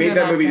but if they younger made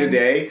that back movie then.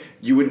 today,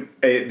 you would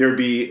there'd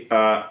be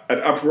an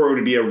uproar.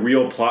 Would be a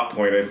real plot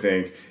point, I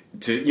think.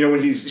 To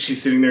when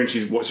she's sitting there and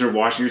she's sort of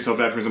washing herself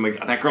afterwards. I'm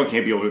like, that girl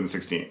can't be older than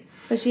 16.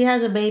 But she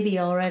has a baby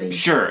already.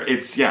 Sure,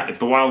 it's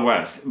the Wild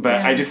West, but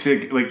Yeah. I just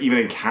think like even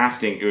in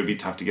casting, it would be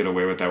tough to get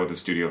away with that with a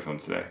studio film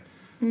today.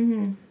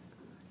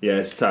 Yeah,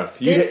 it's tough.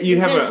 This, You'd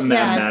have this, a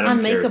yeah, it's Madam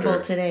unmakeable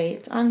character. today.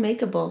 It's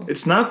unmakeable.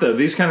 It's not though.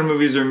 These kind of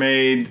movies are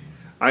made.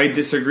 I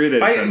disagree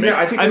that. I it's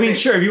unmake- think I that mean, they-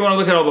 sure. If you want to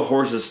look at all the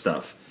horses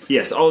stuff,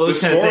 yes, all The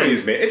those kind of story things.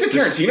 is made. It's a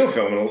Tarantino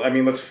film. And I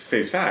mean, let's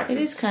face facts. It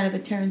is kind of a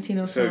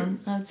Tarantino So- film,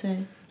 I would say.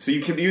 So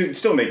you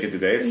still make it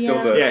today. It's still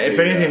Yeah. the Yeah, if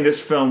the, anything,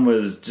 this film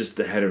was just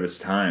ahead of its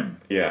time.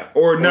 yeah,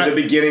 or not- the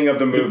beginning of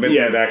the movement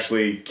yeah. that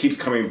actually keeps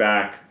coming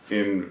back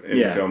in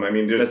Yeah, film. I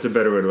mean, that's a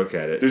better way to look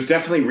at it. there's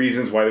definitely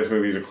reasons why this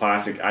movie is a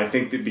classic. I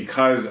think that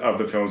because of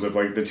the films of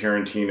like the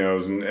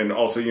Tarantinos and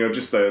also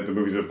just the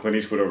movies of Clint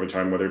Eastwood over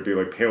time, whether it be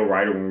like Pale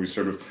Rider, when we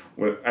sort of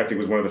what I think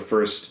was one of the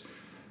first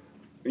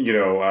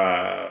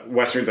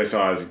westerns I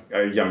saw as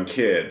a young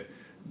kid.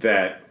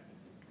 That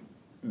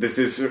this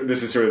is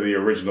sort of the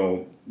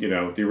original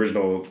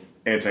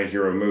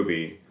anti-hero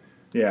movie.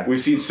 Yeah,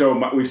 We've seen so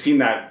much. We've seen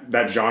that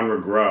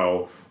genre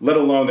grow. Let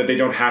alone that they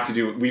don't have to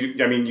do.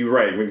 I mean, you're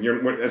right.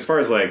 As far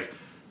as like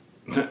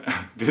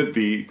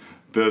the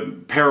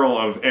peril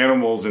of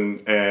animals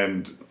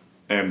and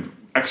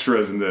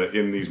extras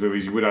in these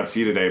movies, you would not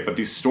see today. But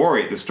the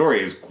story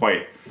is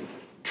quite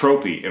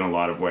tropey in a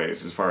lot of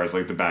ways. As far as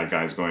like the bad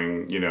guys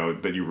going,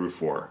 that you root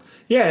for.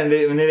 yeah, and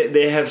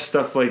they have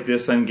stuff like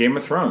this on Game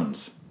of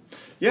Thrones.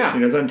 Yeah,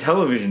 It's on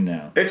television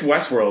now. it's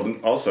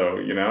Westworld also.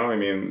 I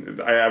mean,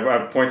 I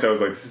have points. I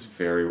was like, this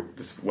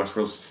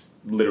Westworld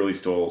literally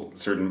stole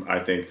certain, I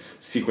think,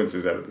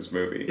 sequences out of this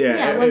movie. Yeah,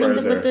 Yeah, as far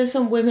as but there's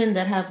some women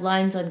that have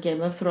lines on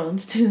Game of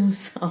Thrones too,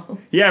 so.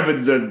 Yeah,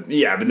 but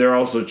they're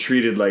also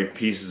treated like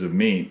pieces of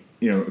meat,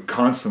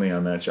 constantly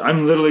on that show.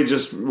 I'm literally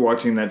just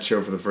watching that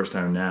show for the first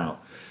time now.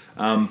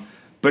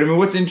 But I mean,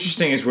 what's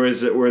interesting is where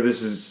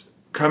this is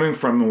coming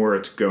from and where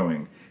it's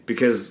going.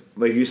 Because,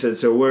 like you said,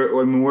 so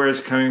where it's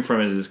coming from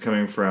is it's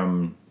coming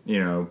from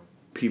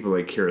people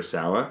like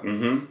Kurosawa,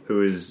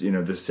 who is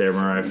the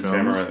samurai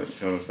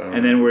films,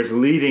 and then where it's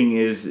leading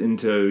is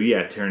into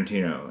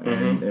Tarantino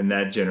and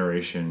that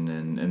generation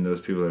and those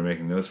people that are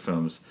making those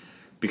films.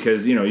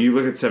 Because you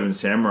look at Seven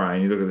Samurai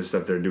and you look at the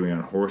stuff they're doing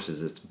on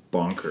horses, it's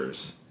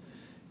bonkers.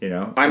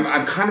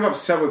 I'm kind of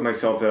upset with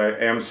myself that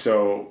I am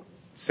so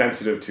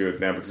sensitive to it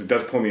now because it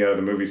does pull me out of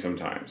the movie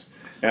sometimes.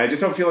 And I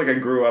just don't feel like I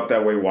grew up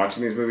that way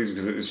watching these movies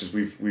because it's just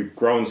we've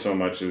grown so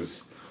much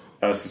as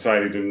a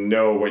society to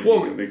know what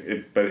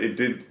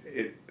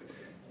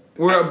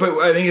but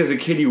I think as a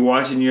kid you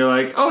watch it and you're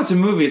like, oh, it's a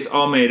movie, it's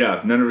all made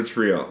up, none of it's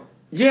real.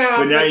 Yeah,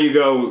 But now you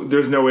go,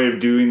 there's no way of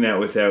doing that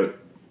without.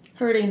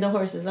 Hurting the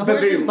horses. The But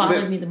horses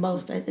bothered me the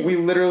most, I think.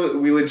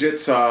 we legit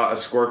saw a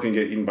scorpion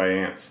get eaten by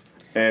ants,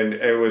 and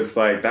it was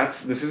like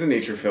this is a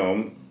nature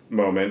film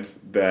moment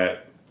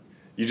that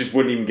you just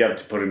wouldn't even get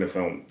to put in a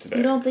film today.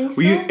 You don't think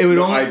so? It would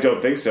only. I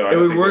don't think so. It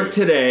would work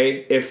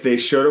today if they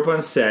showed up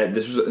on set.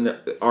 This was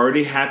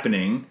already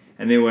happening,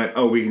 and they went,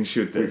 "Oh, we can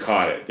shoot this." We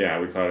caught it. Yeah,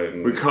 we caught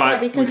it. We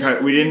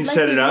caught. We didn't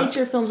set it up.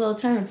 Nature films all the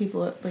time, and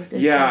people like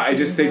this. Yeah, I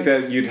just think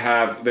that you'd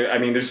have. I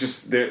mean, there's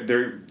just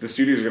the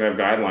studios are going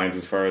to have guidelines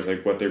as far as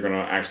like what they're going to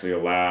actually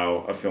allow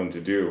a film to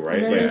do, right?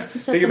 And then Like, they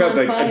set think them about on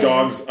like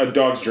fire. a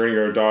dog's journey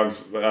or a dog's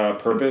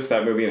purpose.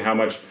 That movie and how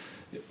much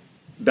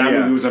that Yeah.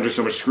 movie was under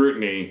so much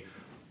scrutiny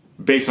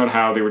based on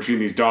how they were treating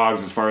these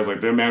dogs, as far as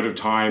like the amount of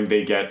time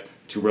they get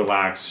to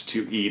relax,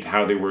 to eat,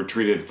 how they were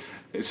treated.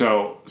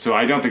 So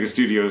I don't think a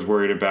studio is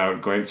worried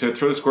about going to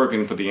throw the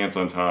scorpion and put the ants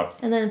on top.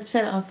 And then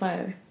set it on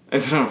fire.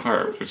 And set it on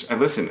fire. Which I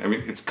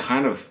mean, it's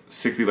kind of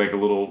sickly, like a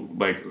little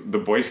like the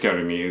Boy Scout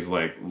in me is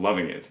like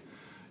loving it,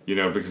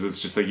 because it's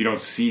just like you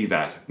don't see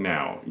that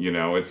now.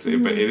 But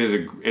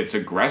it's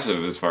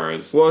aggressive as far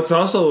as Well, it's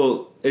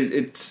also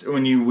it's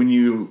when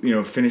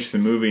you finish the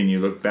movie and you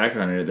look back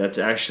on it. That's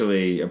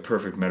actually a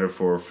perfect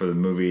metaphor for the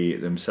movie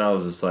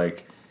themselves. It's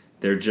like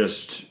they're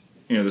just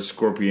the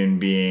scorpion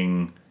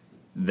being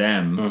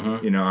them,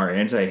 our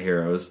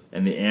anti-heroes,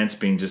 and the ants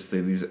being just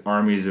these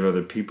armies of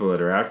other people that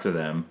are after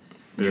them.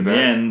 But in the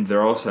end,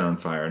 they're all set on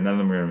fire. None of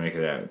them are going to make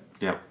it out.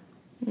 yeah.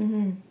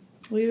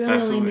 We really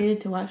Absolutely. only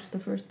needed to watch the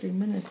first 3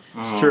 minutes.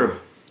 It's true.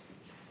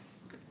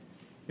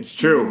 It's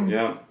true.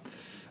 Yeah.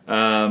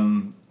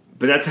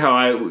 But that's how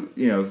I,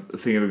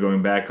 think of it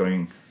going back,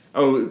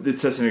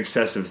 it's such an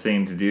excessive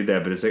thing to do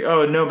that. But it's like,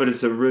 oh, no, but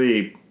it's a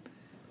really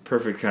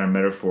perfect kind of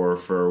metaphor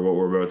for what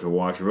we're about to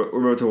watch. We're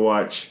about to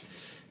watch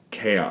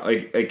chaos.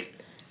 Like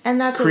And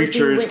that's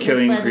creatures what was being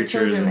killing witnessed by creatures the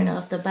children and- right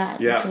off the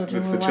bat. Yeah, the children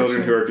it's were the children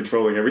watching. who are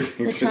controlling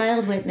everything. The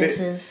child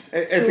witnesses.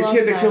 It's to a all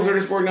kid the that kills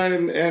violence. Ernest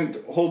Borgnine and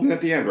Holden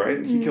at the end,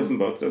 right? He kills them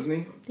both, doesn't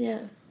he? Yeah.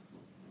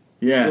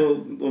 Yeah.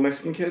 Little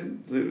Mexican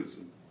kid.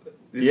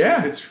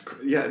 There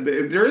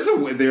is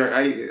a there.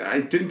 I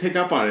didn't pick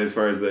up on it as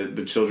far as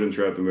the children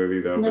throughout the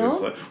movie though. No? But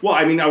it's like, well,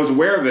 I mean, I was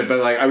aware of it, but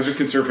like I was just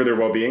concerned for their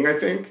well-being. I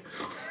think.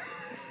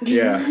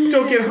 Yeah.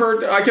 Don't get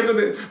hurt. I kept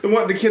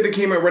the kid that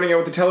came out running out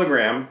with the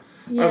telegram.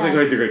 Yeah. I was like,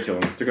 right, they're gonna kill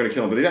him. They're gonna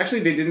kill him. But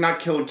they did not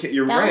kill a kid.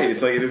 You're right.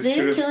 It's like it is. They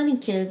sort didn't of, kill any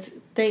kids.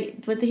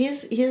 But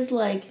his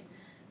like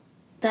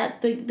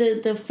that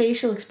the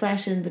facial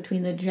expression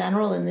between the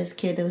general and this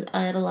kid that was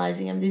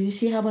idolizing him. Did you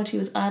see how much he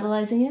was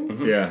idolizing him?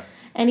 Mm-hmm. Yeah.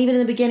 And even in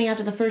the beginning,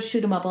 after the first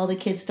shoot 'em up, all the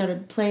kids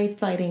started play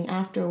fighting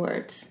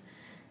afterwards.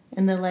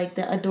 And the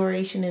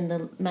adoration in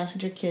the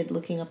messenger kid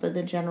looking up at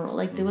the general.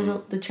 Like, there was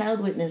the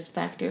child witness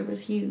factor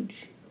was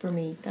huge for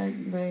me. I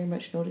very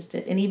much noticed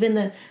it. And even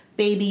the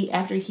baby,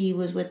 after he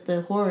was with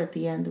the whore at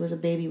the end, there was a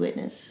baby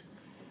witness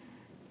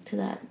to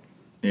that.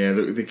 Yeah,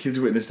 the kids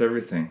witnessed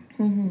everything.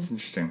 Mm-hmm. It's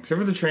interesting. Except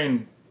for the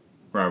train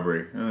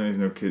robbery. There's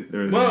no kid.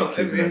 well,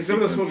 and some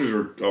of the soldiers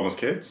were almost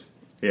kids.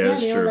 Yeah,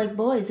 that's they true. were like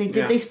boys. They did.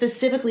 Yeah. They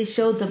specifically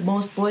showed the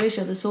most boyish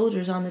of the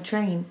soldiers on the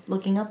train,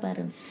 looking up at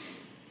him.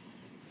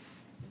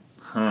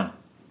 Huh.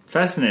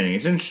 Fascinating.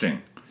 It's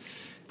interesting.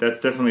 That's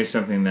definitely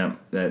something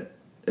that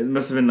it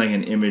must have been like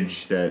an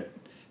image that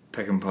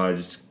Peckinpah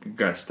just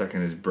got stuck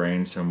in his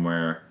brain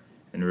somewhere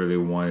and really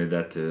wanted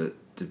that to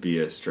be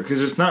a story.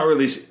 Because it's not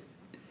really...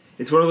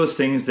 It's one of those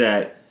things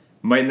that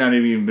might not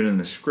have even been in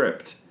the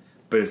script,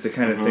 but it's the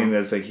kind of thing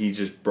that's like he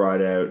just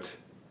brought out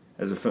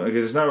as a film.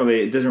 Because it's not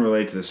really... It doesn't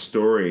relate to the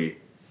story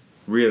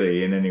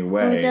really in any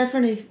way.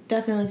 Well, it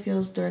definitely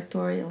feels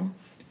directorial.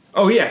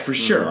 Oh yeah, for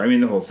sure. I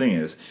mean, the whole thing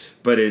is,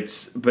 but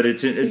it's one of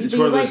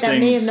those things that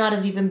may have not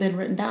have even been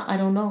written down. I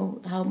don't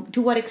know to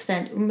what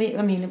extent. I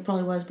mean, it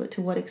probably was, but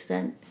to what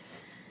extent?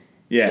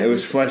 Yeah, it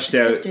was fleshed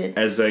out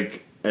scripted.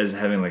 as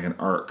having like an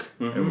arc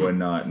and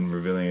whatnot, and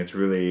revealing it's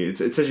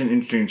such an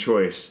interesting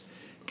choice,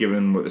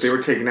 given what They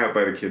were taken out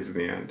by the kids in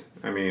the end.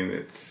 I mean,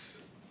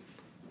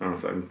 I don't know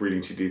if I'm reading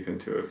too deep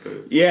into it,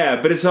 but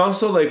yeah, but it's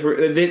also like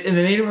they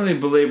didn't really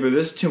belabor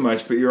this too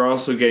much, but you're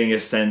also getting a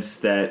sense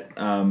that.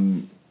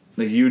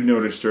 Like you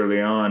noticed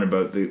early on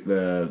about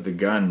the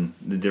gun,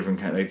 the different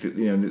kind, like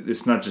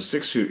it's not just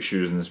 6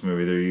 shooters in this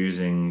movie. They're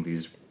using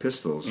these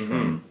pistols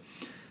from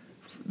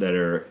that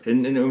are,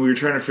 and we were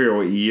trying to figure out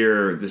what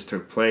year this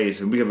took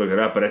place, and we could look it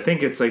up. But I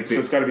think it's like so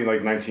it's got to be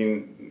like late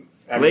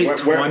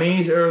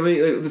 20s,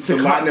 early. So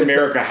Latin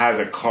America has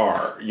a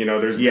car.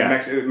 There's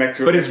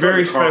Mexico, but it's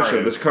very car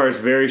special. This car is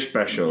very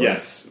special.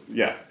 Yes,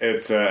 yeah.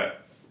 It's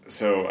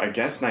so I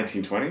guess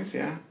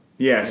 1920s.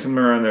 Yeah,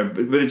 somewhere around there.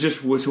 But it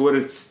just was what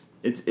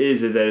It is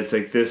that it's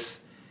like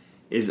this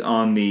is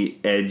on the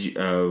edge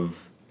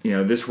of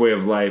this way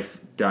of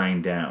life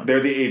dying down. They're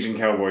the aging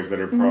cowboys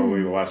that are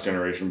probably the last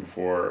generation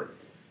before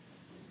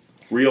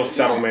real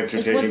settlements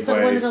are taking place.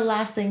 One of the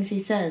last things he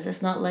says.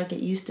 It's not like it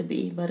used to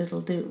be, but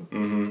it'll do.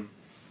 Mm-hmm.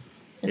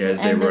 It's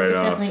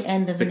definitely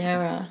end of an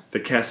era. The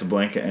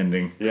Casablanca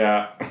ending.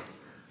 Yeah,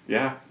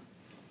 yeah,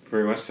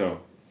 very much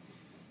so.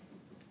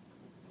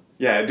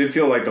 Yeah, it did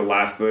feel like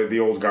the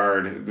old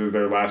guard,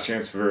 their last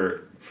chance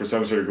for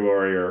some sort of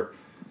glory,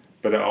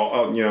 but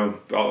all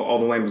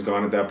the land was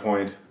gone at that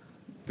point.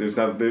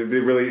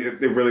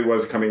 It really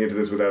was coming into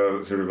this without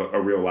a sort of a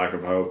real lack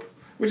of hope,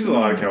 which is a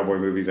lot of cowboy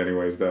movies,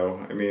 anyways.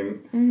 Though I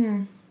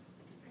mean,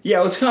 yeah,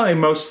 well, it's kind of like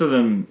most of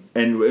them,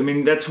 and I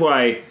mean that's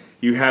why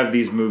you have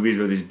these movies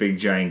with these big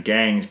giant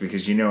gangs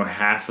because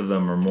half of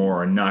them or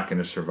more are not going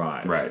to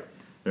survive. Right,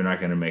 they're not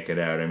going to make it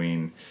out. I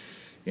mean,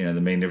 the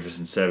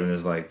Magnificent Seven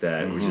is like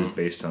that, which is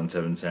based on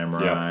Seven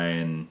Samurai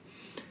and.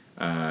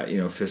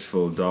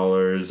 Fistful of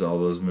Dollars, all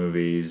those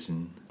movies,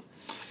 and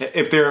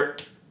if they're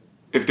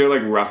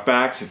like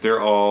roughbacks, if they're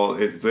all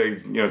it's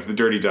like it's the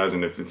Dirty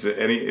Dozen.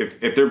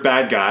 If they're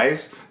bad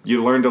guys,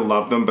 you learn to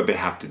love them, but they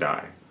have to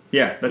die.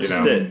 Yeah, that's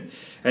just it.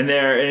 And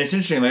it's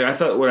interesting. Like I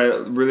thought, what I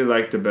really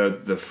liked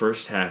about the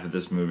first half of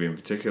this movie in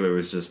particular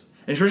was just,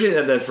 and especially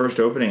that first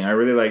opening, I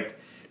really liked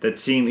that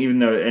scene, even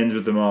though it ends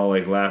with them all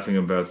like laughing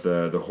about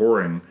the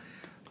whoring.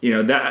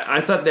 That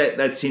I thought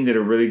that scene did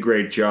a really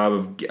great job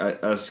of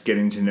us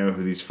getting to know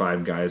who these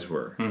 5 guys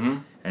were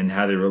and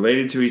how they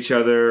related to each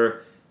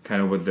other, kind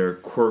of what their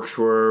quirks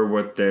were,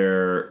 what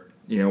their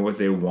what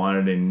they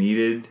wanted and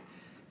needed.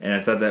 And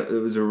I thought that it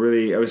was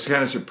I was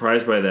kind of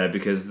surprised by that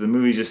because the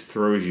movie just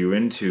throws you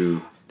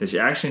into this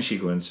action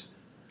sequence.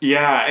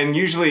 Yeah, and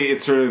usually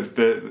it's sort of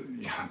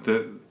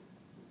the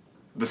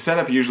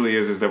setup usually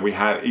is that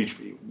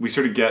we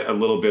sort of get a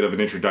little bit of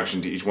an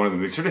introduction to each one of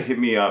them. They sort of hit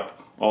me up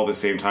all the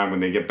same time when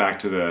they get back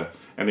to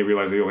and they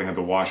realize they only have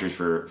the washers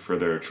for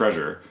their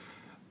treasure.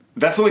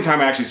 That's the only time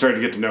I actually started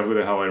to get to know who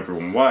the hell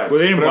everyone was. Well,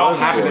 but it all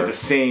happened at the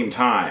same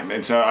time,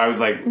 and so I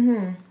was like,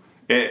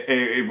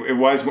 it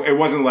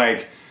wasn't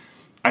like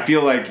I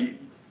feel like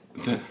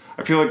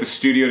the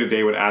studio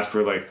today would ask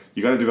for like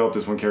you got to develop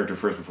this one character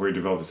first before you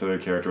develop this other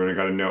character, and I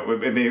got to know.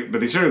 But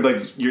they sort of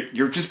like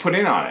you're just put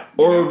in on it,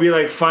 or it would be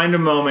like find a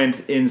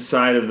moment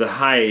inside of the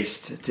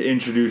heist to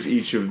introduce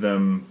each of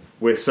them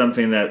with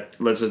something that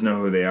lets us know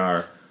who they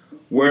are,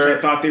 Which I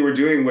thought they were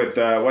doing with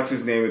what's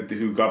his name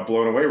who got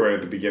blown away right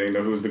at the beginning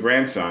though, who was the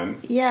grandson.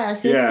 Yeah, I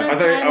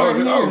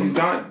thought he's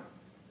not.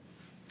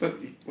 But,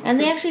 and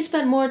they actually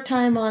spent more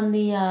time on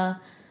the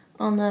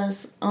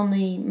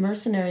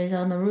mercenaries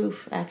on the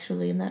roof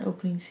actually in that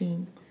opening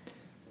scene.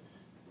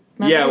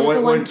 Remember, there was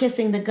the one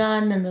kissing the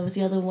gun, and there was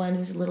the other one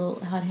who's a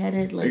little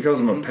hot-headed. Like, he calls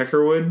him a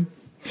peckerwood.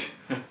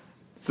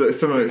 So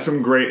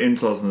some great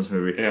insults in this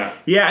movie.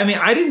 Yeah. I mean,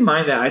 I didn't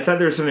mind that. I thought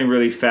there was something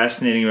really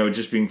fascinating about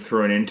just being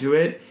thrown into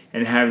it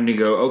and having to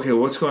go, okay,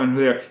 what's going on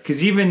there?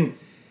 Because even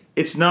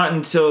it's not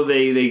until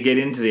they get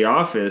into the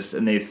office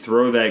and they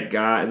throw that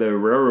guy, the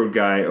railroad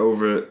guy,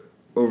 over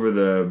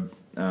the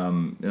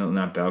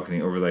not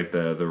balcony, over like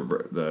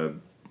the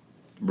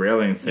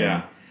railing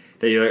thing,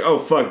 that you're like, oh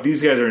fuck,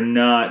 these guys are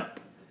not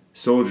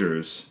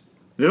soldiers.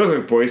 They look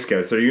like Boy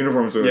Scouts. Their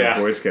uniforms look like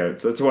Boy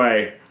Scouts. That's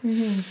why.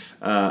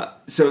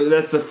 So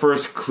that's the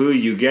first clue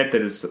you get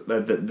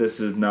that this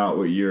is not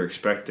what you're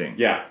expecting.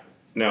 Yeah.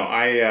 No,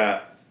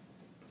 I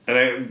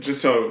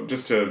just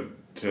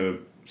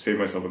to save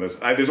myself on this,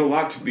 there's a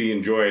lot to be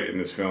enjoyed in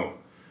this film,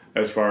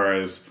 as far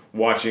as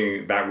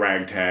watching that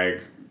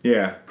ragtag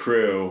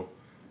crew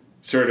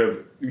sort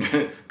of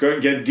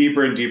get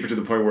deeper and deeper to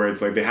the point where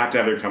it's like they have to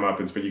have their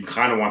comeuppance, but you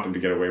kind of want them to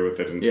get away with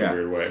it in some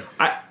weird way.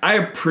 I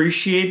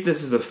appreciate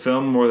this as a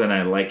film more than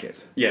I like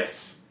it.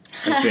 Yes.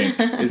 I think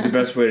is the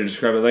best way to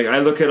describe it. Like, I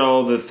look at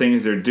all the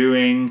things they're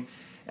doing,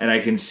 and I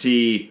can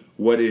see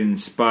what it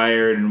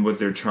inspired and what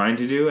they're trying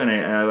to do, and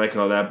I like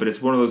all that. But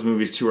it's one of those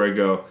movies too where I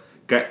go,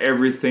 got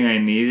everything I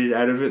needed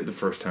out of it the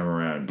first time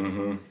around.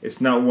 Mm-hmm. It's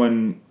not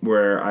one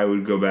where I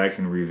would go back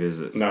and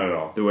revisit. Not at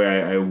all. The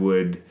way I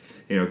would,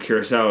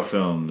 Kurosawa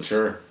films,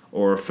 sure,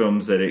 or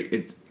films that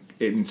it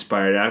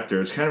inspired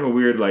after. It's kind of a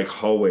weird like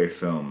hallway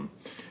film.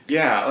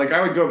 Yeah, like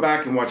I would go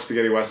back and watch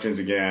spaghetti westerns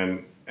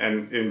again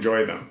and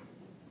enjoy them.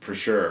 For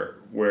sure.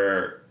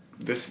 Where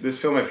this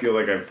film, I feel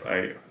like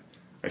I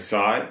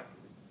saw it.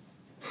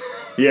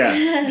 Yeah.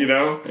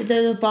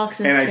 the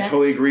boxes. And I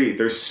totally agree.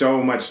 There's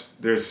so much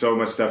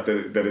stuff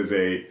that is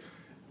a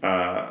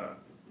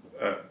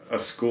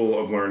school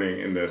of learning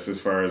in this, as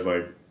far as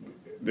like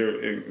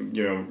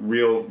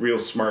real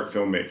smart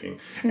filmmaking.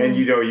 Mm-hmm. And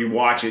you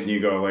watch it and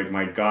you go like,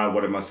 my God,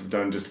 what it must have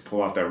done just to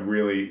pull off that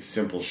really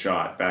simple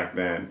shot back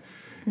then.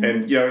 Mm-hmm.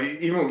 And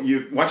even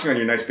you watching on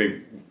your nice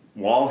big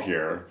wall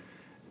here,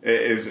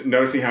 is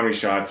noticing how many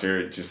shots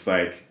are just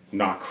like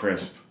not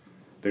crisp.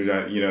 They're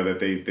not, that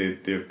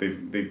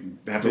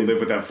they have to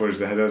live with that footage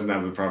that doesn't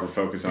have the proper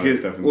focus on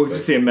stuff. Well,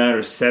 just the amount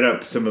of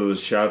setup some of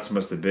those shots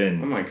must have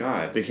been. Oh my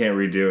God, they can't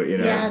redo it.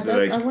 Yeah,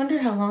 I wonder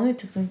how long it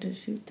took them to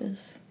shoot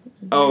this.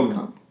 It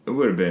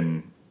would have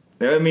been.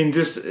 I mean,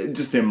 just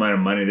the amount of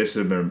money. This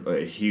would have been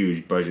a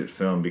huge budget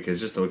film, because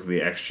just to look at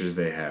the extras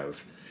they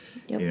have.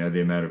 Yep.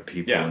 The amount of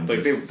people. Yeah,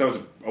 like that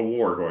was a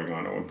war going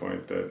on at one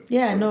point. It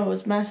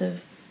was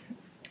massive.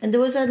 And there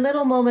was a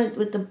little moment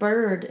with the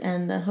bird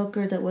and the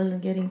hooker that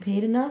wasn't getting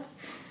paid enough.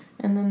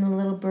 And then the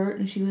little bird,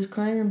 and she was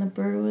crying and the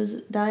bird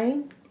was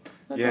dying. I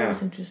thought that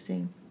was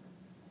interesting.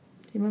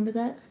 Do you remember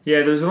that?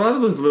 Yeah, there's a lot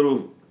of those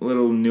little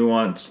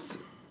nuanced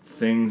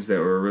things that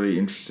were really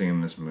interesting in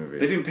this movie.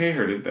 They didn't pay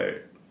her, did they?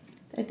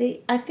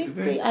 I think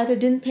they either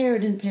didn't pay her or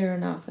didn't pay her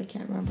enough. I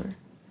can't remember.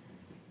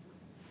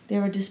 They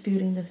were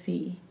disputing the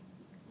fee.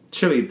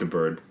 She'll eat the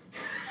bird.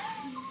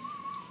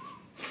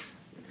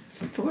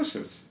 It's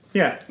delicious.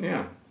 Yeah.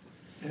 Yeah.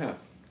 Yeah.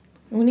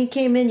 When he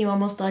came in, you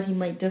almost thought he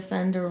might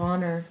defend her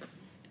honor.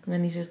 And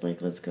then he's just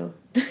like, let's go.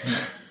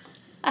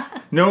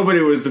 Nobody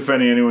was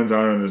defending anyone's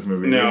honor in this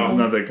movie. No. It's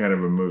not that kind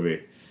of a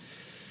movie.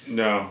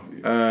 No.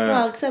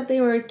 Well, except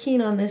they were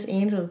keen on this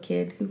Angel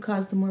kid who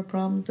caused them more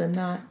problems than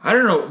not. I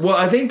don't know. Well,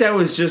 I think that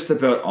was just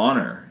about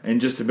honor.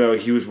 And just about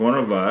he was one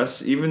of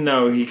us. Even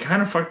though he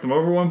kind of fucked them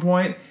over at one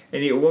point.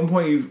 And at one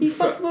point he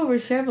fucked them over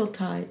several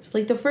times.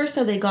 Like the first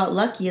time they got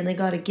lucky and they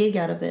got a gig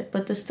out of it.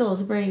 But still,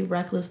 it's a very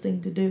reckless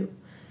thing to do.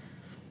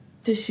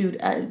 To shoot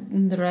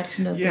in the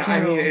direction of the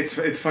general. I mean, it's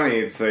funny.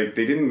 It's like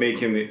they didn't make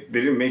him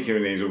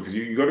an angel, because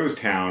you go to his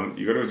town,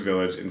 you go to his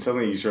village, and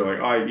suddenly you sort of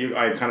like,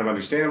 I kind of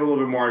understand him a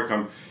little bit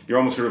more. You're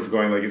almost sort of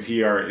going like, is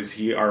he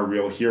our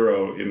real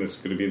hero in this?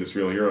 Going to be this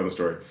real hero in the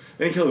story?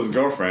 Then he kills his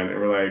girlfriend,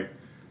 and we're like,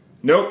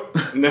 nope,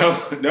 no,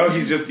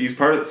 he's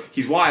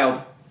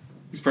wild.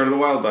 He's part of the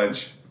Wild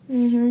Bunch.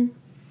 Mm-hmm.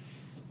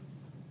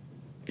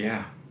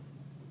 Yeah,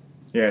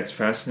 it's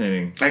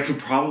fascinating. I could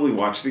probably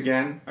watch it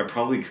again. I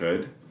probably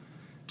could.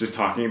 Just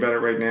talking about it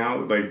right now,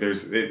 like it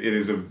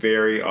is a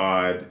very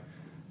odd.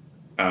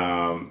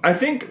 I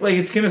think like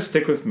it's gonna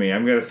stick with me.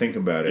 I'm gonna think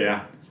about it.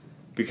 Yeah,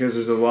 because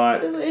there's a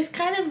lot. It's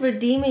kind of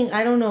redeeming.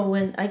 I don't know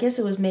when. I guess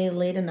it was made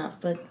late enough,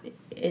 but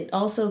it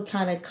also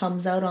kind of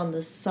comes out on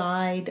the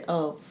side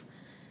of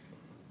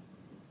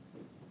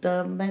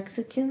the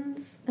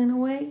Mexicans in a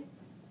way.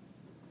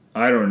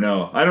 I don't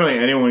know. I don't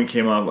think anyone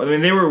came up. I mean,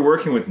 they were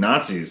working with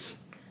Nazis.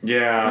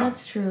 Yeah,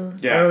 that's true.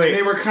 Yeah,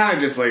 they were kind of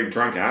just like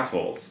drunk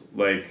assholes,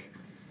 like.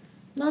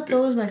 Not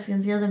those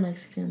Mexicans, the other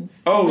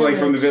Mexicans. Oh, like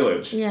from the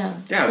village. Yeah.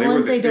 Yeah, the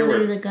ones they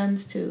donated the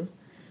guns to.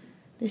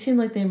 They seem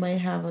like they might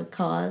have a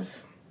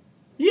cause.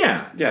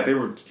 Yeah. Yeah, they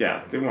were.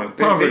 Yeah, they wanted.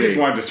 Poverty. They just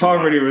wanted to survive.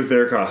 Poverty was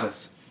their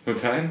cause.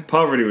 What's that?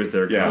 Poverty was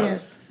their Yeah.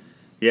 cause.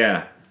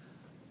 Yes.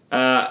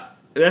 Yeah.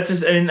 That's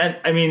just.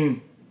 I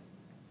mean,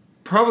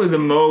 probably the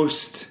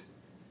most,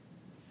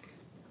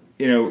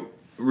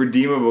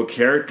 redeemable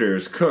character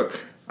is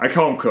Cook. I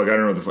call him Cook. I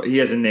don't know what he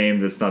has a name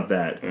that's not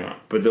that. Yeah.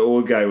 But the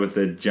old guy with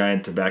the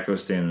giant tobacco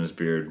stain on his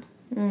beard,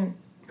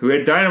 who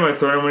had dynamite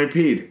thrown on when he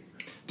peed.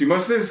 Do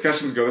most of the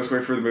discussions go this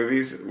way for the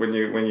movies when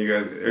you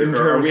guys In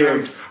are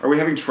terms we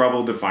having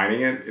trouble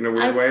defining it in a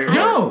weird way?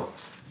 No,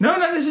 not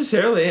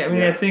necessarily. I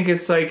mean, Yeah. I think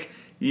it's like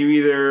you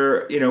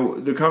either,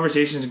 the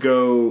conversations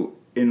go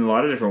in a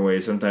lot of different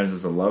ways. Sometimes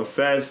it's a love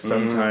fest.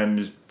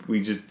 Sometimes we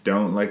just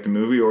don't like the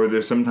movie, or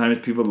there's sometimes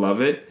people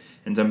love it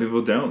and some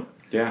people don't.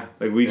 Yeah,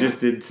 Like we just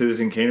did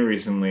Citizen Kane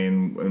recently,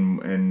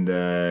 and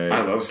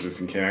I love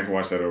Citizen Kane. I can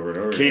watch that over and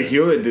over. Kate again.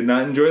 Hewlett did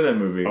not enjoy that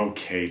movie. Oh,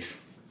 Kate.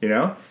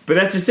 But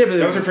that's just it. But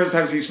That was her first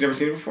time she'd never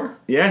seen it before.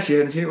 yeah, she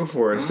hadn't seen it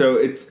before, so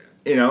it's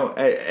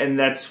and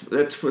that's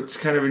what's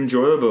kind of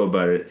enjoyable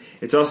about it.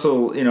 It's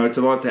also it's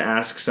a lot to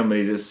ask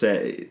somebody to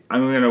say,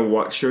 I'm going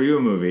to show you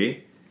a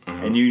movie,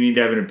 and you need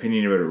to have an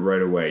opinion about it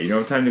right away. You don't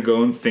have time to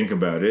go and think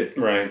about it,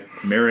 Right.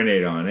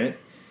 marinate on it.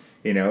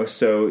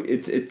 So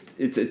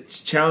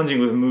it's challenging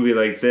with a movie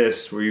like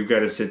this where you've got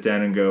to sit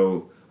down and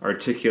go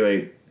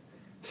articulate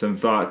some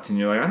thoughts, and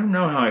you're like, I don't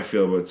know how I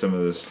feel about some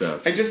of this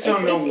stuff. I just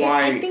don't know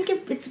why. I think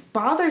it's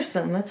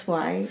bothersome. That's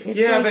why. It's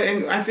Yeah, like, but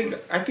and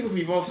I think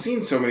we've all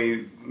seen so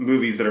many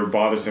movies that are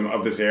bothersome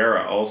of this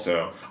era.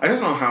 Also, I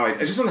just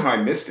don't know how I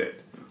missed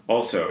it.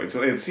 Also,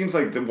 it seems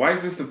like why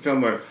is this the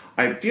film where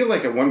I feel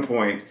like at one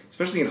point,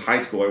 especially in high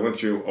school, I went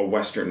through a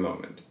Western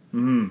moment.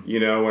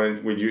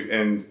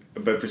 Mm-hmm.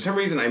 But for some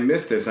reason I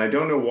missed this, and I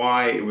don't know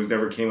why it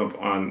never came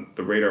up on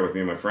the radar with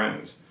me and my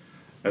friends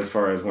as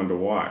far as one to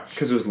watch.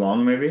 Because it was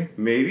long, maybe?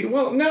 Maybe.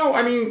 Well, no.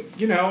 I mean,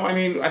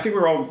 I think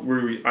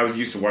I was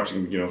used to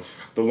watching,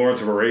 the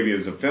Lawrence of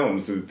Arabia's of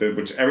films,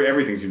 which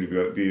everything seemed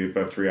to be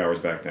about 3 hours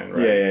back then,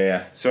 right?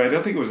 Yeah. So I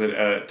don't think it was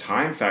a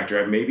time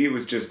factor. Maybe it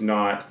was just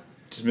not.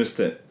 Just missed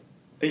it.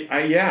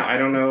 I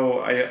don't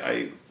know.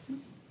 I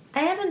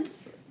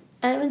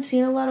haven't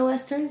seen a lot of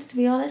westerns, to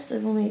be honest.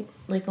 I've only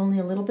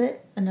a little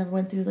bit. I never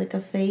went through a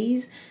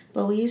phase.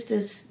 But we used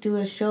to do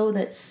a show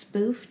that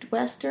spoofed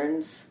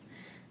westerns,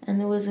 and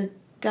there was an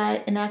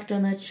actor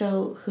on that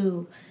show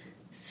who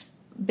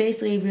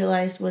basically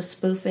realized was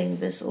spoofing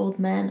this old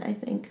man, I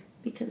think,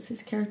 because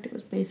his character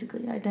was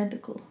basically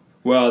identical.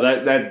 Well,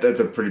 that's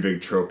a pretty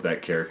big trope,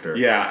 that character.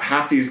 Yeah,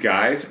 half these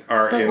guys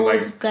are The in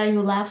old guy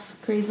who laughs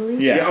crazily.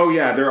 Yeah. Oh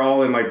yeah, they're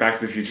all in Back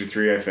to the Future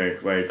 3, I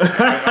think.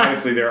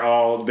 Honestly,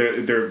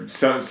 they're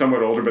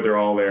somewhat older, but they're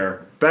all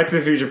there. Back to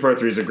the Future Part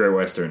 3 is a great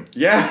Western.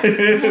 Yeah,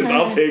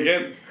 I'll take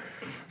it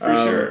for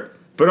sure.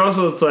 But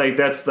also, it's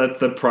that's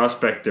the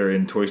prospector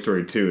in Toy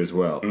Story 2 as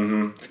well.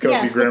 Mm-hmm. It's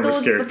Kelsey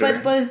Grammer's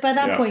character. But by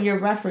that Yeah. point, you're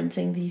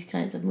referencing these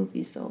kinds of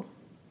movies, though.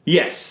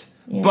 Yes,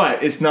 Yeah.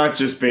 but it's not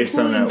just based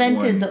Who on that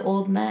invented one. the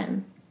old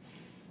man?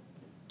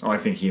 Oh, I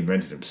think he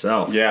invented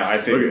himself. Yeah, I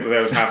think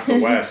that was half the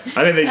West.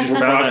 I think they just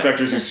found that.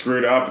 Prospectors who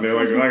screwed up, and they're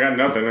like, well, I got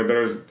nothing. I bet it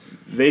was.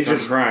 They Some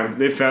just crime.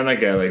 They found that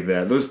guy like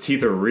that. Those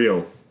teeth are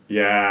real.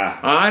 Yeah.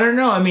 I don't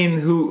know. I mean,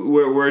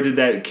 where did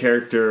that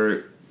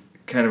character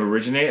kind of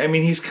originate? I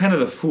mean, he's kind of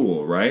the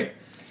fool, right?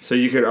 So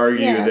you could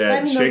argue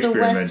that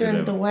Shakespeare invented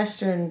him. The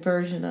Western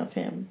version of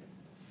him.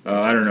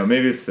 I don't know.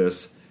 Maybe it's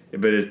this,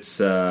 but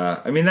it's.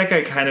 I mean, that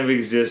guy kind of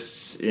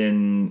exists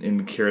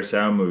in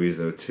Kurosawa movies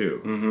though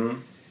too. Mm-hmm.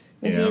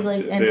 Is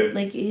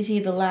he is he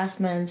the last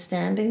man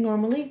standing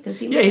normally? Because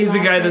he's the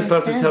guy that's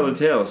left to tell the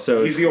tale.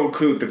 So He's the old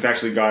coot that's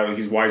actually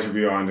he's wiser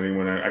beyond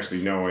anyone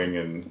actually knowing,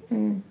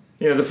 and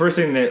the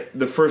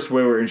first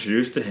way we're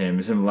introduced to him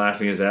is him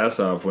laughing his ass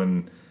off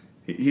when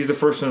he's the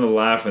first one to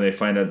laugh when they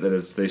find out that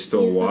they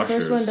stole He's washers. the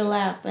first one to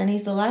laugh, and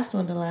he's the last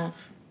one to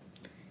laugh.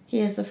 He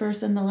is the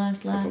first and the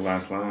last laugh. the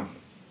last laugh.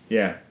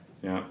 Yeah.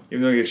 Yeah.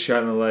 Even though he gets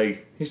shot in the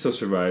leg, he still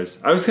survives.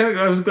 I was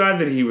glad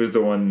that he was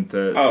the one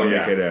to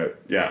make it out.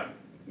 Yeah.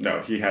 No,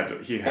 he had to.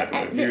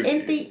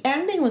 The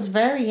ending was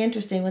very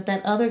interesting with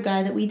that other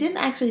guy that we didn't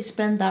actually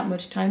spend that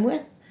much time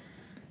with.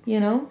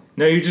 No,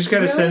 you just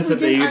got a sense that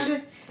they used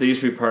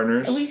to be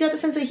partners. We got the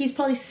sense that he's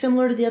probably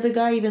similar to the other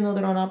guy, even though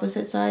they're on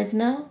opposite sides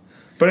now.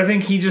 But I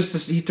think he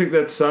took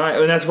that side,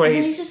 and that's why And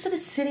he's just sort of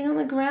sitting on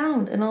the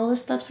ground, and all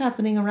this stuff's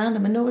happening around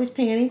him, and nobody's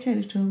paying any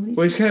attention to him.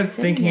 He's kind of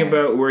thinking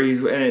about where he's,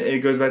 and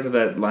it goes back to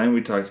that line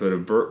we talked about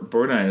of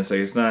Bourdain. It's like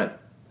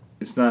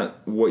it's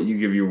not what you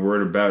give your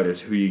word about;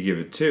 it's who you give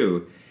it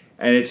to.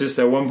 And it's just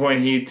at one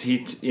point he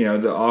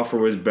the offer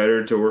was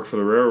better to work for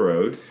the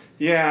railroad,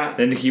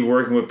 than to keep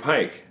working with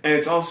Pike. And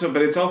it's also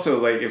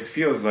like it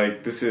feels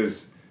like this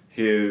is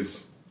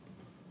his.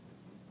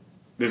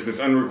 There's this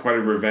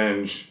unrequited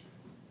revenge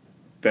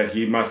that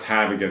he must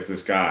have against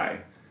this guy.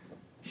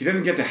 He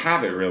doesn't get to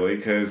have it really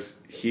because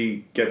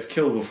he gets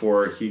killed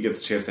before he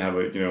gets a chance to have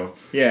it.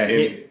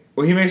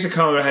 He makes a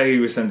comment about how he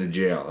was sent to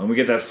jail, and we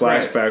get that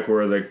flashback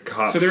where the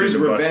cops. So there is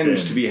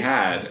revenge to be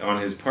had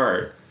on his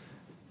part.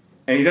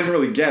 and he doesn't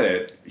really get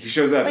it. He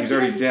shows up, But he's he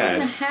already doesn't dead.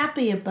 seem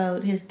happy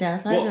about his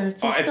death Well, either.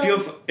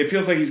 it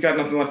feels like he's got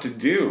nothing left to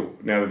do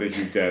now that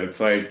he's dead. It's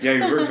like, yeah,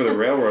 he's working for the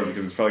railroad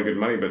because it's probably good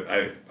money, but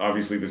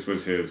obviously this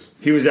was his.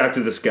 He was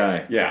after this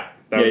guy. Yeah,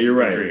 that was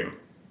you're his right. dream,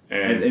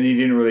 And he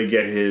didn't really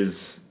get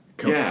his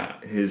Yeah.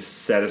 his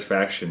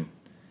satisfaction.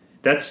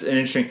 That's an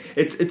interesting.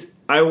 It's.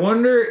 I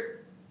wonder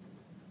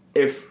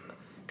if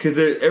because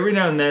every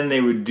now and then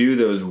they would do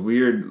those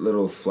weird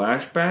little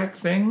flashback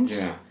things.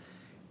 Yeah.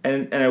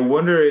 And I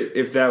wonder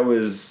if that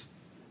was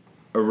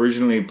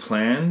originally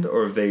planned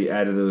or if they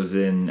added those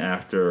in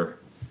after.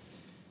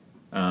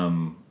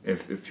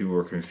 If people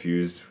were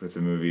confused with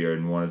the movie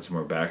and wanted some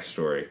more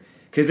backstory,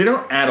 because they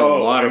don't add a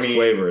lot of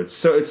flavor. It's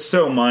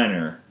so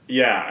minor.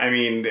 Yeah, I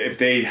mean, if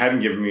they hadn't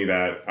given me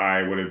that,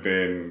 I would have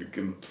been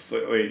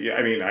completely.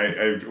 I mean,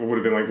 I would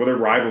have been like, well, they're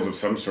rivals of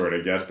some sort,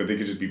 I guess, but they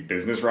could just be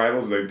business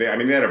rivals. They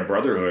had a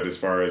brotherhood as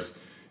far as,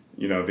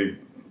 you know, they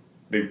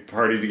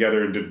partied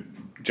together and did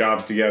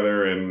jobs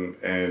together and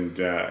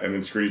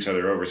then screwed each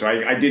other over. So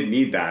I did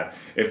need that.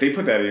 If they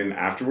put that in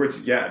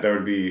afterwards, yeah, that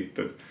would be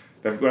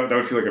that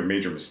would feel like a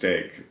major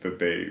mistake that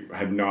they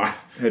had not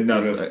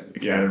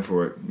accounted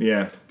for it.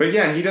 Yeah, but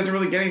yeah, he doesn't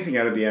really get anything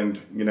out of the end.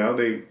 You know,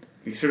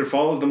 he sort of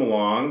follows them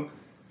along.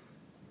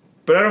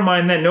 But I don't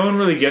mind that. No one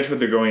really gets what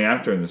they're going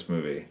after in this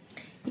movie.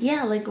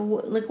 Yeah, like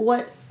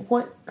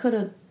what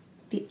could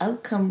the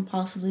outcome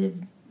possibly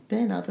have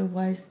been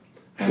otherwise?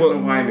 I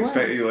don't know why I'm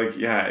expecting. Like,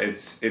 yeah,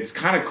 it's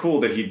kind of cool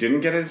that he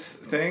didn't get his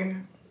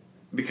thing,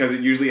 because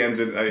it usually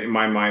ends in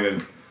my mind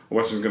as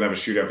Western's going to have a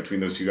shootout between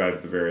those two guys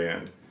at the very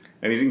end.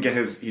 And he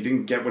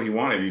didn't get what he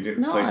wanted. He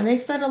didn't. No, and they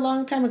spent a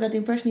long time. I got the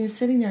impression he was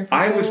sitting there for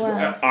a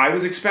while. I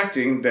was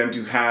expecting them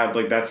to have,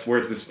 like, that's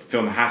where this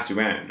film has to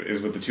end, is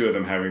with the two of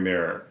them having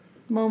their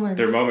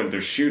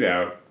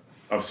shootout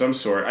of some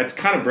sort. It's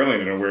kind of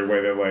brilliant in a weird way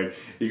that, like,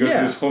 he goes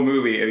through this whole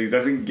movie and he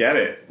doesn't get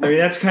it. I mean,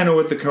 that's kind of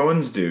what the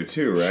Coens do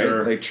too,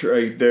 right?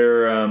 Sure. Like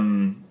their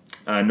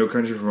No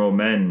Country for Old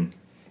Men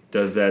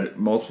does that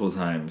multiple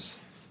times.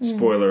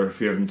 Spoiler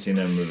if you haven't seen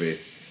that movie.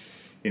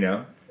 You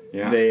know,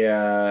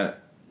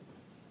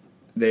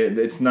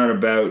 it's not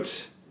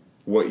about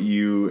what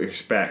you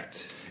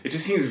expect. It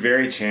just seems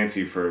very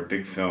chancy for a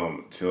big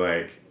film to,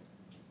 like,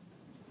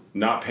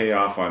 not pay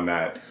off on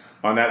that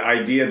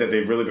idea that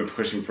they've really been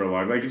pushing for a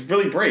long. Like, it's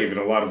really brave in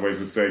a lot of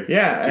ways. It's like,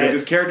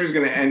 this character's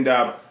going to end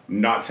up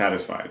not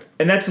satisfied.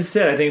 And that's just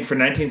it. I think for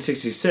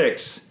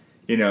 1966,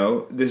 you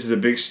know, this is a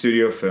big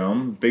studio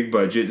film, big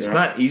budget. It's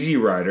not Easy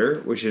Rider,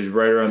 which is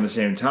right around the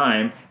same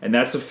time, and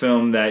that's a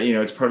film that, you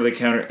know, it's part of the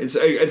counter. It's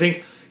I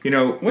think. You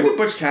know, when did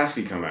Butch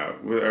Cassidy come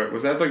out?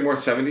 Was that like more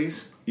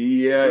 70s?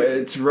 Yeah,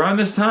 it's around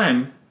this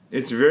time.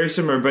 It's very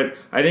similar, but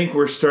I think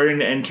we're starting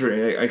to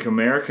enter, like,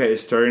 America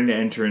is starting to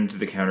enter into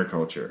the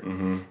counterculture.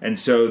 Mm-hmm. And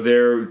so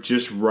they're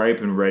just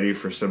ripe and ready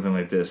for something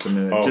like this. I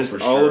mean,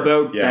 all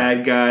about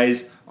bad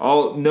guys.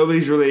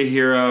 Nobody's really a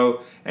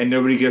hero, and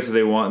nobody gets what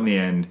they want in the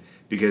end,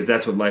 because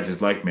that's what life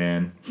is like,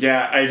 man.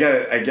 Yeah, I get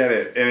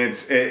it. And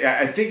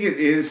I think it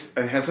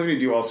has something to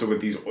do also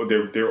with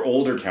they're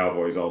older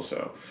cowboys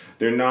also.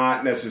 They're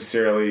not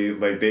necessarily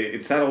like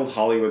it's that old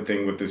Hollywood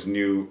thing with these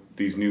new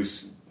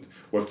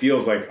what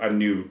feels like a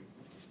new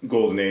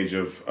golden age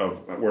of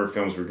where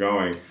films were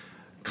going.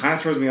 Kind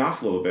of throws me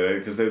off a little bit,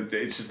 because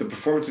it's just the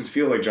performances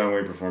feel like John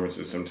Wayne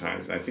performances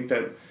sometimes. And I think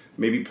that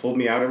maybe pulled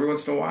me out every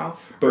once in a while.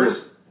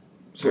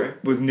 Sorry?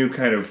 With new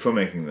kind of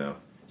filmmaking, though.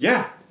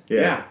 Yeah.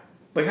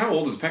 Like, how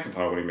old was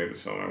Peckinpah when he made this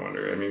film, I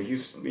wonder? I mean,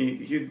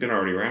 he'd been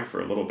already around for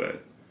a little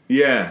bit.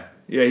 Yeah,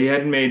 he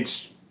hadn't made...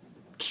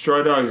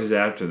 Straw Dogs is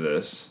after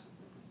this.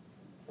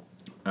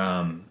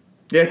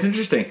 Yeah, it's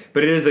interesting,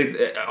 but it is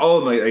like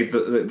all of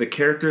the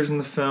characters in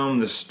the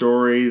film, the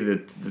story, the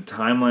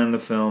timeline of the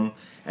film,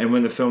 and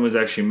when the film was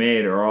actually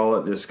made are all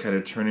at this kind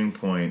of turning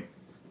point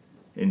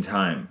in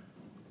time.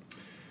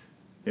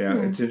 Yeah,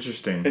 it's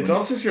interesting. It's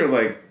also sort of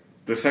like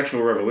the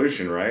sexual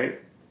revolution, right?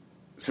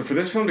 So for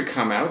this film to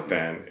come out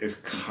then is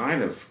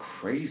kind of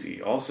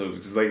crazy. Also,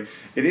 because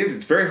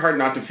it's very hard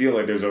not to feel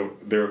like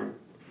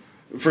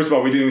First of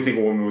all, we didn't even think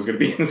a woman was going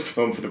to be in this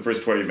film for the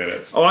first 20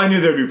 minutes. Oh, I knew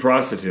there'd be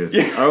prostitutes.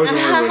 Yeah. I wasn't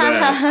worried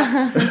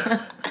about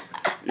that.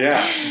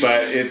 Yeah,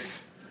 but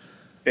it's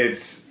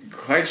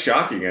quite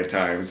shocking at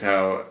times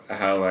how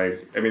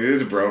like, I mean, it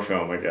is a bro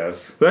film, I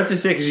guess. But that's to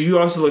say, because you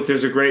also look,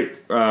 there's a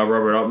great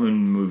Robert Altman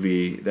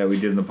movie that we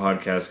did in the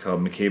podcast called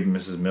McCabe and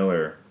Mrs.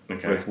 Miller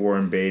with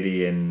Warren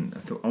Beatty and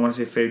I want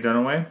to say Faye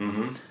Dunaway.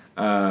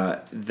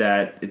 Mm-hmm.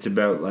 That it's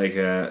about like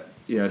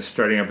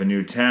starting up a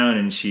new town,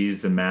 and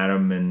she's the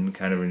madam and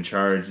kind of in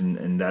charge,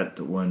 and that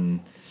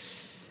one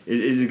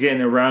is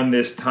again around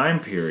this time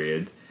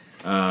period,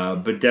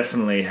 but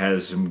definitely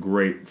has some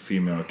great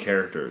female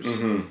characters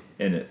in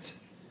it.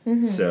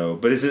 Mm-hmm. So,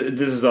 but this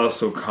is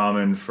also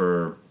common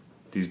for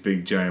these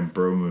big giant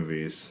bro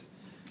movies.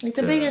 Like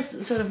the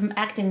biggest sort of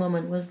acting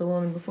moment was the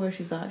woman before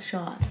she got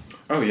shot.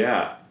 Oh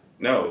yeah,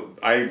 no,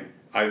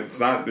 it's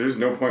not. There's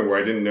no point where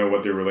I didn't know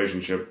what their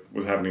relationship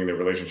was happening in their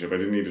relationship. I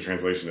didn't need a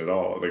translation at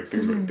all. Like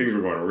things were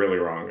going really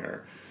wrong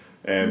there.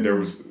 and there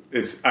was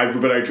I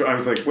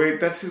was like, wait,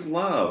 that's his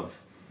love.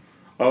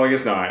 Oh, I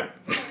guess not.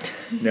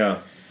 No.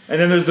 And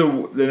then there's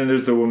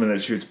the woman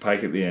that shoots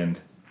Pike at the end.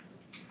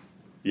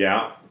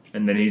 Yeah.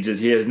 And then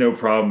he has no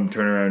problem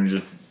turning around and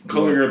just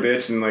calling her a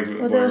bitch and like.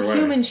 Well, the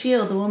human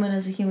shield. The woman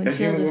is a human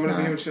shield. The woman is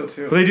a human shield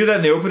too. Well, they do that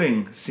in the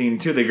opening scene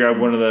too. They grab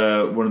one of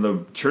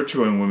the church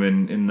going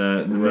women in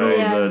the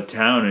middle of the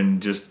town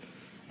and just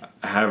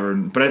have her.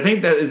 But I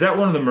think is that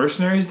one of the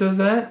mercenaries does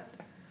that,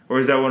 or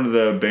is that one of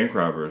the bank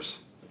robbers?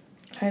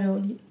 I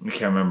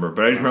can't remember.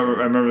 But I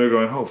remember they're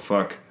going, oh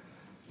fuck.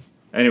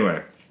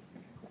 Anyway,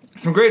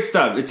 some great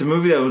stuff. It's a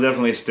movie that will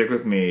definitely stick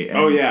with me.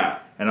 And,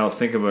 and I'll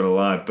think about it a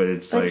lot. But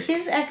it's like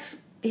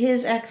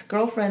his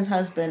ex-girlfriend's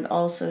husband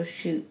also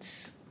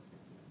shoots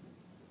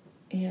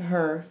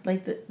her.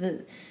 Like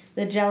the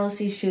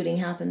jealousy shooting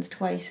happens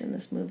twice in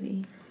this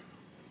movie.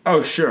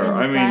 Oh sure,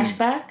 in the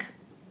flashback,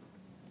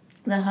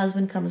 the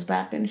husband comes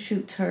back and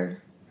shoots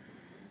her.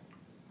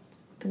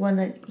 The one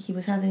that he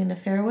was having an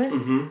affair with.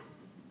 Mm-hmm.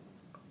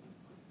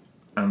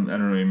 I don't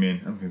know what you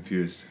mean. I'm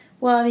confused.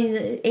 Well, I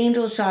mean,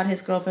 Angel shot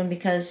his girlfriend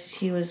because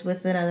she was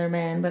with another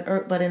man,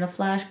 but in a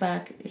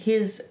flashback,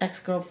 his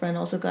ex-girlfriend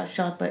also got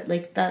shot. But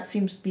like that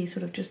seems to be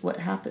sort of just what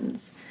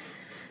happens.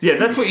 Yeah,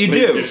 that's what you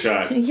do.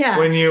 Shot. Yeah,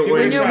 when your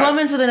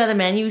woman's with another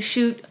man, you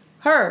shoot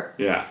her.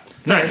 Yeah,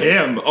 not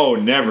him. Oh,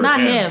 never. Not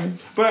him.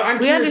 But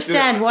we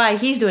understand why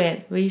he's doing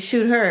it. We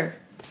shoot her.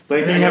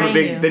 Like, then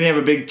you have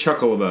a big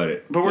chuckle about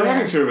it. But we're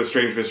having sort of a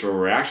strange visceral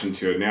reaction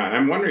to it now. And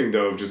I'm wondering,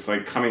 though, just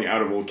like coming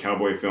out of old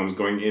cowboy films,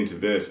 going into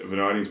this, if an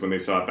audience, when they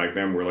saw it back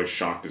then, were like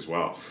shocked as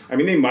well. I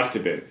mean, they must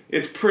have been.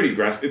 It's pretty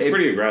aggressive. It'd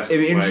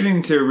be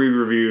interesting to read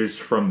reviews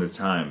from the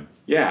time.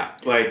 Yeah,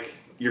 like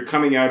you're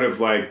coming out of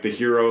like the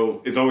hero.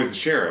 It's always the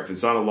sheriff.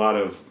 It's not a lot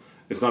of.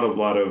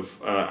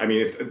 I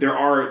mean, if there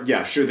are,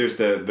 sure, there's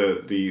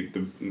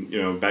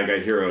the bad guy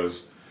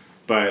heroes.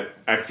 But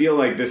I feel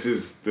like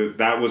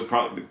that was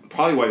probably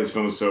why this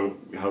film was so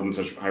held in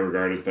such high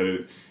regard, is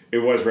that it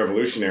was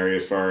revolutionary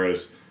as far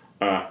as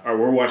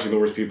we're watching the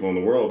worst people in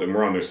the world and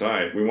we're on their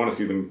side. We want to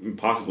see them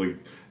possibly.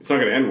 It's not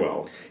going to end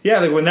well.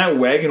 Yeah, like when that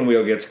wagon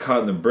wheel gets caught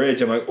in the bridge,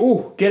 I'm like,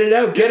 ooh, get it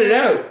out, get it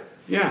out.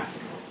 Yeah.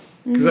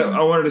 Because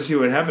I wanted to see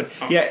what happened.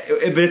 Yeah,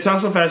 but it's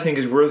also fascinating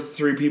because we're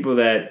three people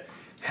that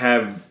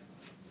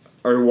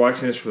are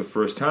watching this for the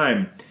first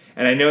time.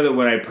 And I know that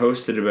when we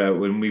posted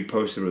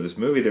about this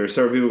movie, there were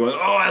several people going,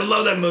 "Oh, I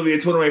love that movie!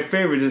 It's one of my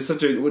favorites. It's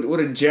such what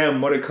a gem,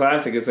 what a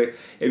classic." It's like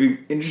it'd be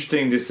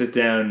interesting to sit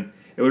down.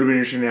 It would have been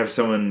interesting to have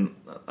someone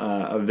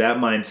of that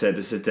mindset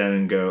to sit down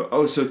and go,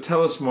 "Oh, so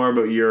tell us more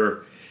about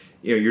your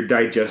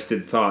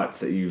digested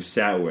thoughts that you've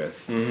sat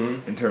with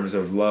in terms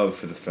of love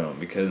for the film."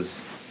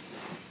 Because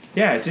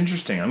it's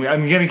interesting. I'm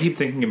going to keep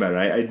thinking about it.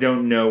 I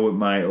don't know what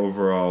my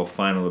overall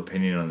final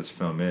opinion on this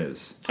film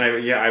is.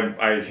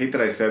 I hate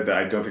that I said that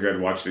I don't think I'd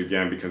watch it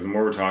again, because the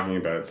more we're talking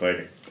about it, it's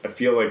like I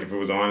feel like if it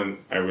was on,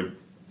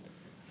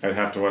 I'd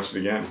have to watch it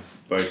again.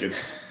 Like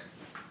there's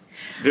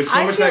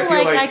so much that I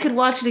feel like I could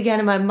watch it again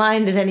in my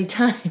mind at any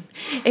time.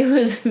 It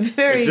was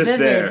very vivid.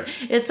 There.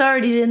 It's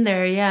already in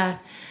there, yeah.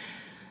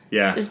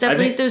 Yeah. There's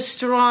definitely those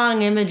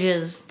strong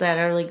images that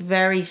are like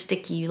very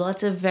sticky.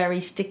 Lots of very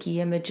sticky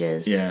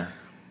images. Yeah.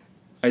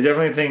 I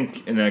definitely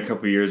think in a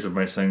couple of years, if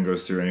my son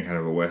goes through any kind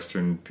of a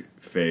Western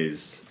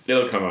phase,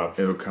 it'll come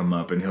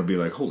up, and he'll be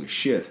like, "Holy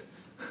shit!"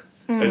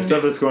 And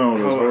stuff that's going on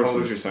with those horses. How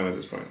old is your son at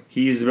this point?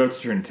 He's about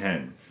to turn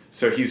 10.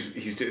 So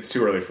it's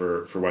too early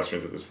for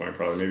Westerns at this point,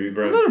 probably. Maybe a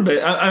little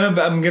bit.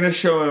 I'm gonna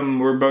show him.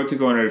 We're about to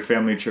go on a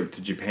family trip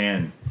to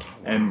Japan,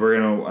 and we're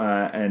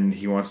gonna and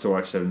he wants to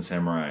watch Seven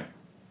Samurai.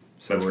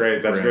 So that's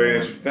great. That's very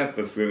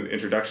that's the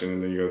introduction,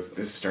 and then he goes,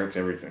 "This starts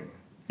everything."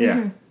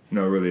 Yeah,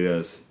 no, it really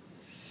does.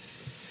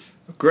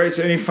 Great.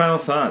 So, any final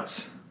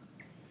thoughts?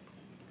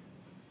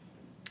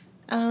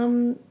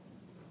 Nothing.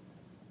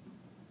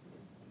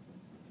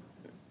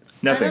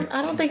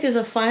 I don't think there's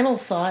a final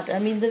thought. I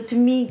mean, to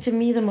me,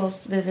 the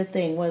most vivid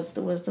thing was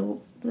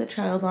the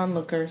child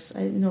onlookers.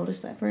 I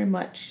noticed that very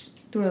much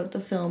throughout the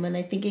film, and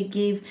I think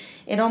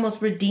it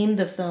almost redeemed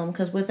the film,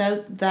 because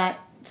without that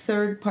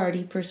third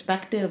party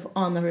perspective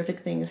on the horrific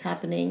things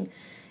happening,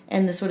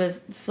 and the sort of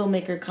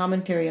filmmaker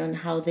commentary on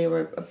how they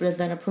were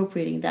then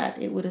appropriating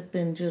that, it would have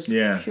been just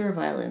pure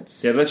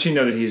violence. Yeah, it lets you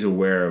know that he's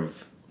aware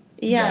of.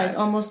 Yeah, it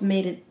almost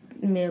made it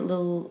a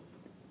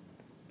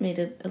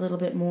little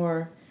bit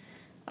more.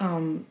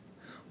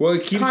 Well,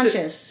 it keeps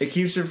conscious. It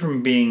keeps it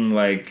from being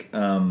like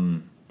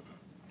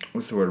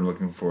what's the word I'm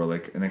looking for?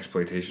 Like an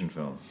exploitation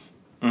film.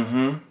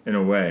 Mm-hmm. In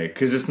a way,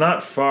 because it's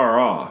not far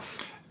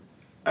off.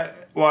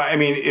 Well, I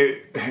mean,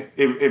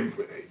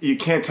 you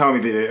can't tell me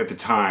that at the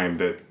time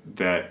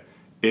that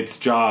its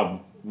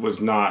job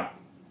was not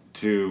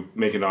to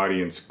make an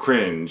audience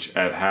cringe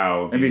at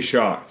how and be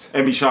shocked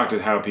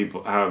at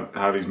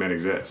how these men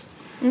exist.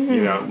 Mm-hmm.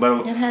 You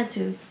know, it had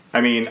to.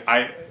 I mean,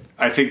 I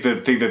think the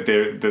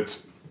thing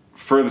that's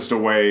furthest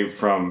away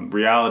from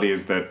reality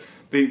is that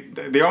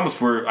they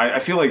almost were. I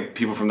feel like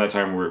people from that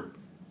time were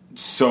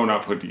so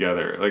not put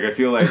together. Like I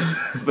feel like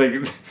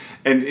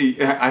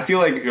I feel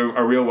like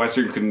a real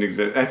Western couldn't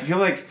exist. I feel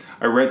like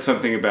I read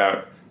something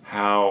about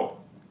how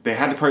they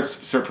had to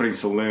start putting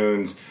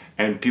saloons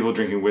and people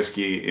drinking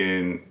whiskey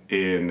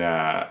in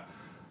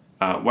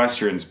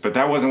Westerns, but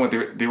that wasn't what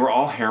they were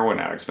all heroin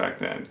addicts back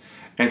then.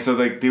 And so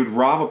like they would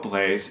rob a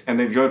place and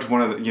they'd go to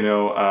one of the,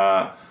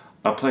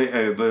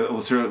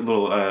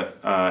 little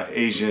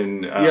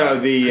Asian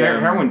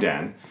heroin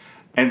den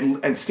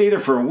and stay there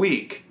for a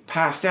week,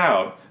 passed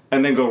out,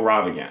 and then go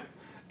rob again.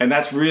 And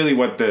that's really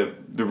what the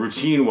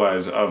routine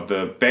was of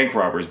the bank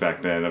robbers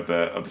back then, of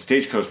the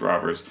stagecoach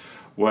robbers,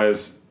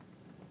 was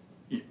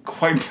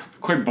quite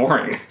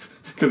boring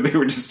because they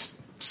were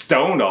just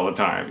stoned all the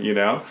time,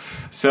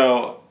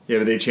 So yeah,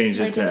 but they changed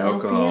it to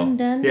alcohol. Opium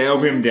den? Yeah,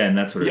 opium den.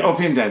 That's what it is.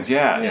 Opium dens,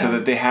 yeah. So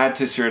that they had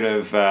to sort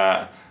of.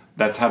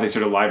 That's how they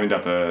sort of livened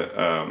up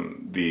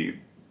the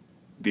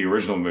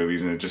original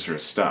movies, and it just sort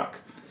of stuck.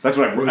 That's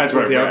what I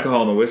read. The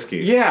alcohol and the whiskey.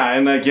 Yeah,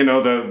 and like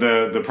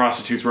the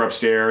prostitutes were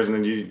upstairs, and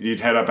then you'd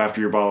head up after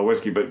your bottle of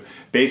whiskey. But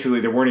basically,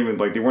 they weren't even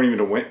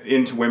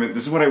into women.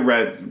 This is what I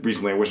read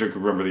recently. I wish I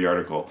could remember the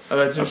article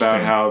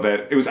about how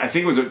that it was. I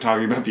think it was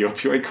talking about the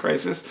opioid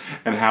crisis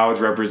and how it's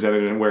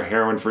represented and where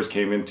heroin first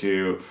came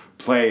into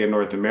play in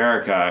North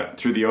America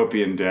through the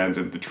opium dens,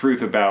 and the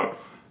truth about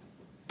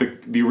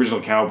the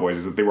original cowboys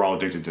is that they were all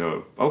addicted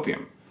to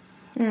opium.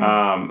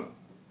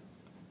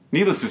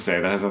 Needless to say,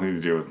 that has nothing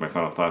to do with my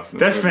final thoughts.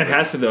 That's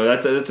fantastic, though.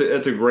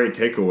 That's a great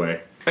takeaway.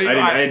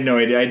 I had no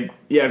idea.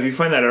 If you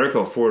find that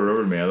article, forward it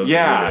over to me.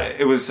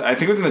 It was. I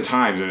think it was in the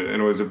Times, and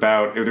it was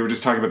about. They were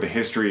just talking about the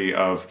history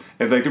of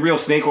like the real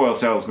snake oil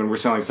salesmen were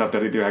selling stuff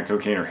that either had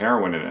cocaine or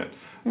heroin in it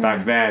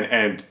back then,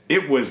 and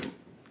it was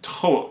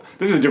total.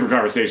 This is a different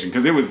conversation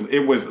because it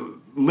was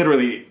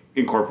literally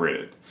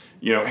incorporated.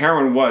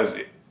 Heroin was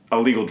a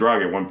legal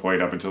drug at one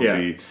point up until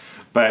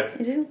But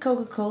didn't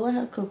Coca-Cola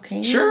have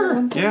cocaine?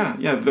 Sure,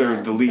 yeah,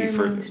 the leaf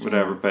or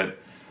whatever. But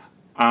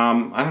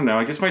I don't know.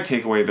 I guess my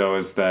takeaway though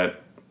is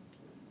that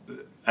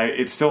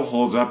it still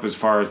holds up as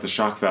far as the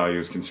shock value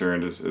is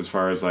concerned. As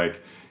far as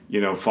like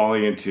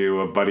falling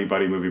into a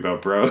buddy movie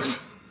about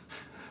bros,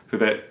 who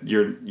that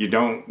you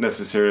don't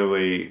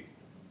necessarily.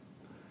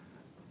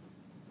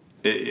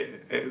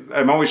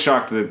 I'm always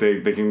shocked that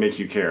they can make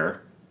you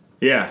care.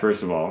 Yeah.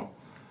 First of all,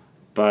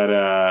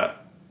 but.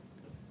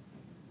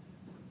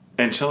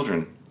 And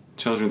children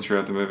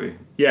throughout the movie.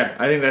 Yeah,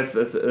 I think that's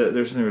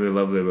there's something really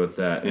lovely about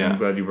that. Yeah. I'm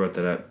glad you brought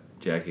that up,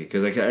 Jackie,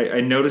 because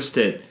I noticed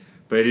it,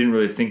 but I didn't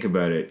really think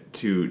about it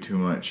too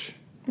much.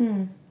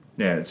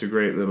 Yeah, it's a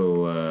great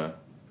little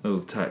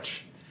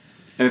touch.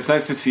 And it's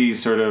nice to see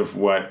sort of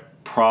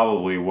what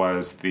probably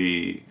was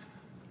the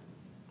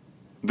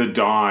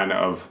dawn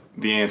of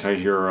the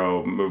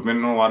anti-hero movement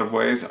in a lot of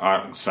ways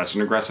on such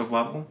an aggressive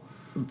level.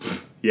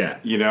 Yeah.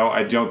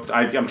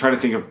 I'm trying to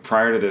think of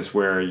prior to this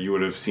where you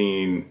would have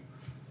seen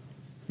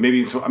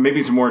maybe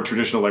some more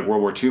traditional like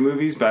World War II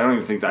movies, but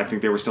I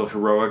think they were still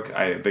heroic.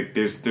 I think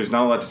there's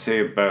not a lot to say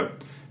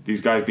about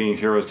these guys being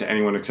heroes to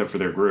anyone except for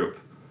their group.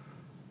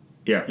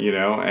 Yeah.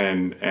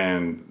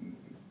 And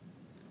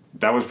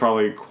that was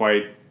probably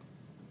quite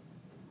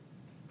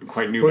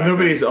new. Well,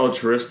 nobody's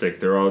altruistic.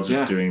 They're all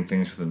just doing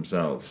things for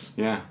themselves.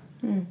 Yeah.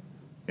 No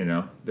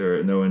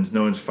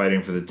one's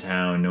fighting for the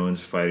town. No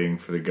one's fighting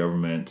for the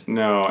government.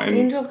 No, and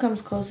Angel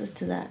comes closest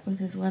to that with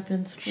his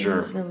weapons for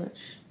his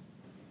village.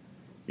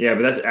 Yeah,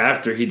 but that's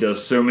after he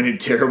does so many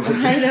terrible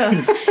things. I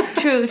know.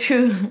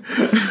 True.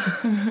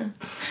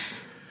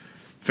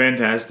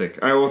 Fantastic.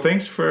 All right, well,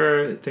 thanks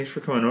for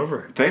coming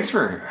over. Thanks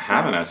for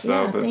having us,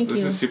 though. Yeah, but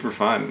this is super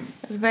fun.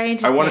 It was very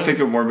interesting. I want to think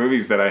of more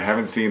movies that I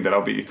haven't seen that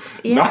I'll be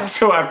not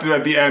so after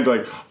at the end.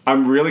 Like,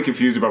 I'm really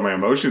confused about my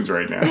emotions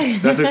right now.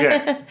 That's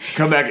okay.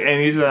 Come back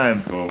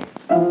anytime. Cool.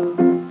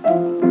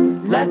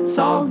 Let's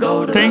all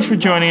go to Thanks for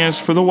joining us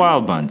for The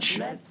Wild Bunch.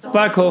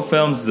 Black Hole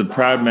Films is a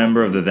proud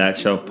member of the That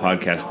Shelf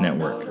Podcast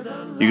Network.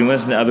 You can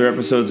listen to other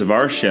episodes of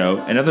our show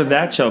and other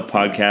That Shelf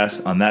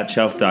podcasts on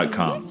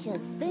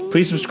thatshelf.com.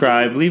 Please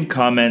subscribe, leave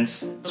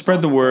comments,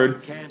 spread the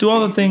word, do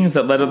all the things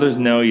that let others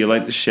know you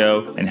like the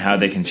show and how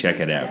they can check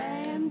it out.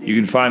 You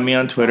can find me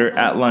on Twitter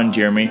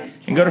 @LonJeremy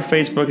and go to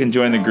Facebook and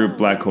join the group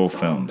Black Hole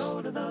Films.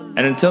 And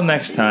until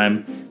next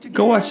time,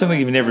 go watch something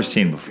you've never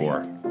seen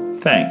before.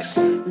 Thanks.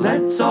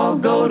 Let's all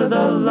go to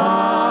the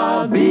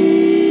lobby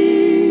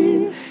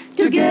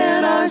to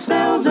get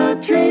ourselves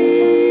a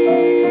treat.